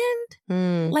friend?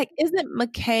 Like, isn't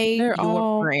McKay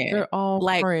your friend? They're all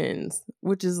like friends,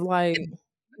 which is like,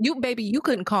 you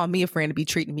couldn't call me a friend to be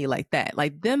treating me like that.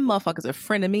 Like, them motherfuckers are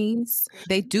frenemies.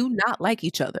 They do not like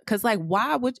each other. Cause like,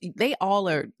 why would they all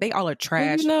are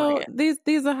trash? You know,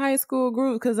 these are high school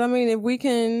groups. Cause I mean, if we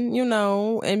can, you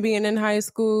know, and being in high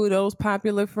school, those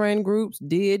popular friend groups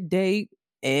did date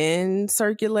and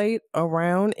circulate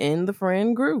around in the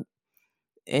friend group.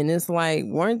 And it's like,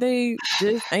 weren't they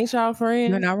just, ain't y'all friends?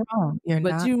 You're not wrong.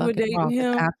 But you were dating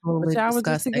him, but y'all was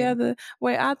just together.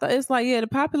 Wait, I thought it's like, yeah, the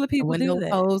popular people when do those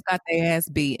hoes got their ass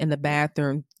beat in the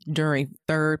bathroom during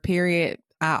third period,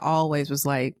 I always was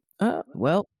like,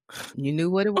 well, you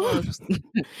knew what it was.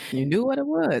 You knew what it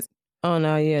was. Oh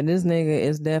no, yeah, this nigga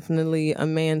is definitely a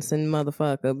Manson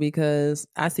motherfucker because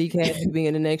I see Cassie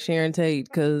being the next Sharon Tate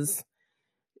because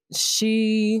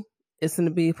she is going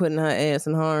to be putting her ass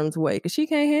in harm's way because she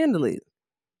can't handle it.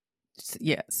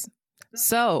 Yes.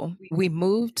 So we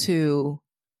move to,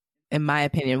 in my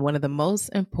opinion, one of the most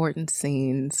important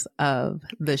scenes of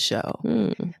the show.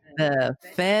 The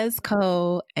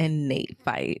Fezco and Nate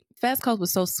fight. Fezco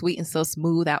was so sweet and so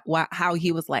smooth at how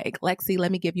he was like, Lexi,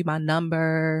 let me give you my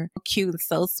number. Cute and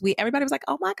so sweet. Everybody was like,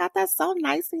 oh my God, that's so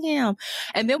nice of him.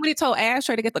 And then when he told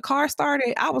Ashtray to get the car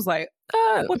started, I was like,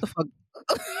 what the fuck?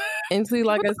 And see,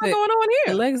 like I said, going on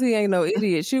here? Lexi ain't no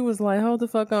idiot. She was like, hold the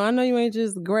fuck on. I know you ain't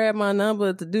just grab my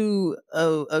number to do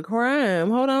a crime.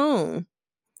 Hold on.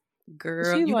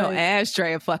 Girl, you know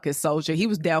Ashtray a fucking soldier. He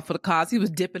was down for the cause. He was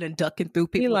dipping and ducking through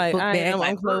people. He like,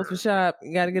 I'm closed for shop.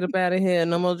 Gotta get up out of here.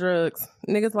 No more drugs.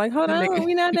 Niggas like, hold on,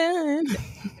 we not done.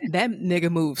 That nigga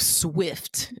moved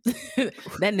swift.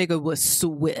 That nigga was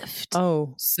swift.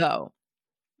 Oh. So,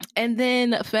 and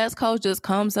then Fezco just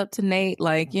comes up to Nate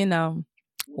like, you know,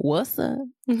 what's up?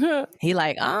 He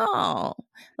like, oh,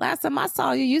 last time I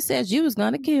saw you, you said you was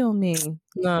gonna kill me.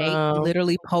 No. Nate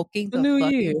literally poking the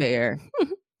fucking bear.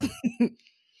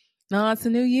 No, it's a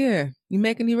new year. You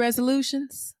make any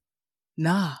resolutions?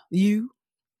 Nah, you.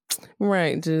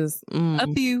 Right, just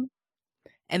a few.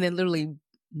 And then literally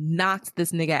knocks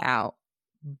this nigga out,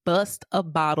 bust a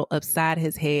bottle upside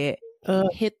his head,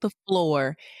 hit the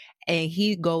floor, and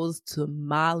he goes to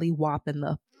molly-whopping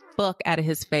the fuck out of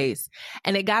his face.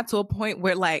 And it got to a point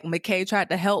where like McKay tried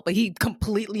to help, but he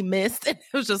completely missed. And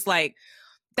it was just like,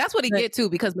 that's what he get too,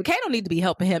 because McKay don't need to be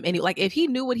helping him any. Like if he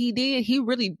knew what he did, he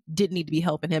really didn't need to be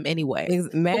helping him anyway.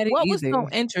 But what was so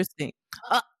interesting?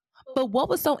 But what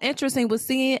was so interesting was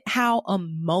seeing how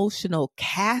emotional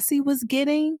Cassie was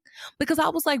getting, because I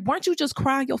was like, weren't you just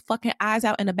crying your fucking eyes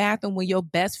out in the bathroom when your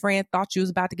best friend thought you was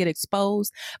about to get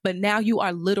exposed? But now you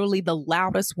are literally the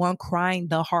loudest one crying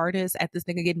the hardest at this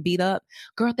nigga getting beat up.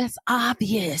 Girl, that's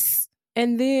obvious.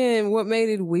 And then what made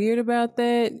it weird about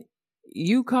that,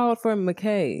 you called for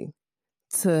McKay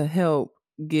to help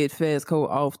get Fezco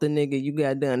off the nigga you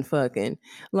got done fucking.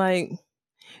 Like,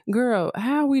 girl,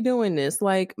 how are we doing this?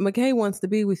 Like, McKay wants to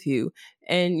be with you,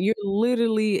 and you're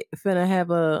literally finna have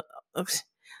that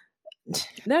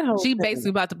whole she thing.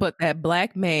 basically about to put that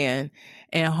black man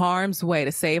in harm's way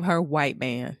to save her white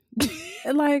man.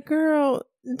 Like, girl,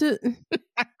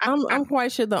 I'm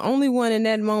quite sure the only one in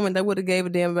that moment that would have gave a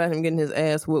damn about him getting his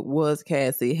ass whooped was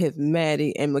Cassie. If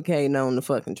Maddie and McKay known the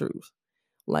fucking truth,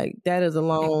 like that is a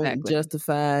long,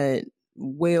 justified,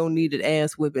 well-needed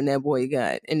ass whipping that boy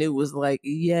got. And it was like,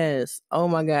 yes, oh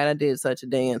my God, I did such a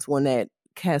dance when that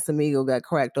Casamigo got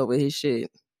cracked over his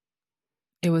shit.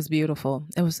 It was beautiful.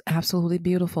 It was absolutely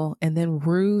beautiful. And then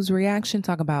Rue's reaction,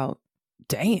 talk about,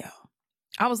 damn.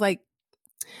 I was like,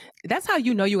 that's how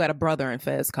you know you got a brother in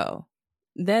Fezco.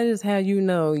 That is how you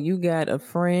know you got a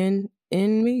friend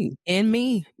in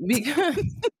me.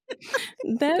 Because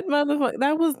that motherfucker,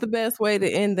 that was the best way to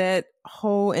end that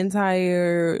whole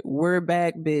entire "we're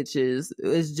back, bitches"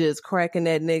 is just cracking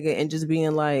that nigga and just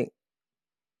being like,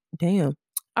 damn.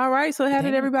 All right, so how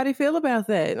did everybody feel about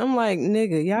that? I'm like,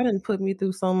 nigga, y'all didn't put me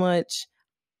through so much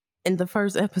in the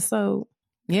first episode.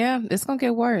 Yeah, it's gonna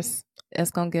get worse.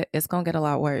 It's gonna get a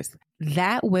lot worse.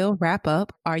 That will wrap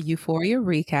up our Euphoria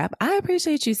recap. I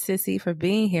appreciate you, Sissy, for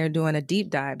being here doing a deep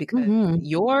dive because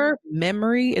your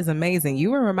memory is amazing.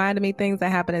 You were reminding me things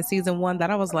that happened in season 1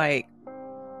 that I was like,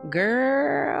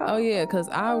 girl. Oh yeah, because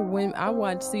I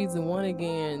watched season 1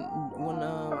 again when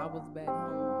I was back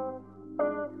home.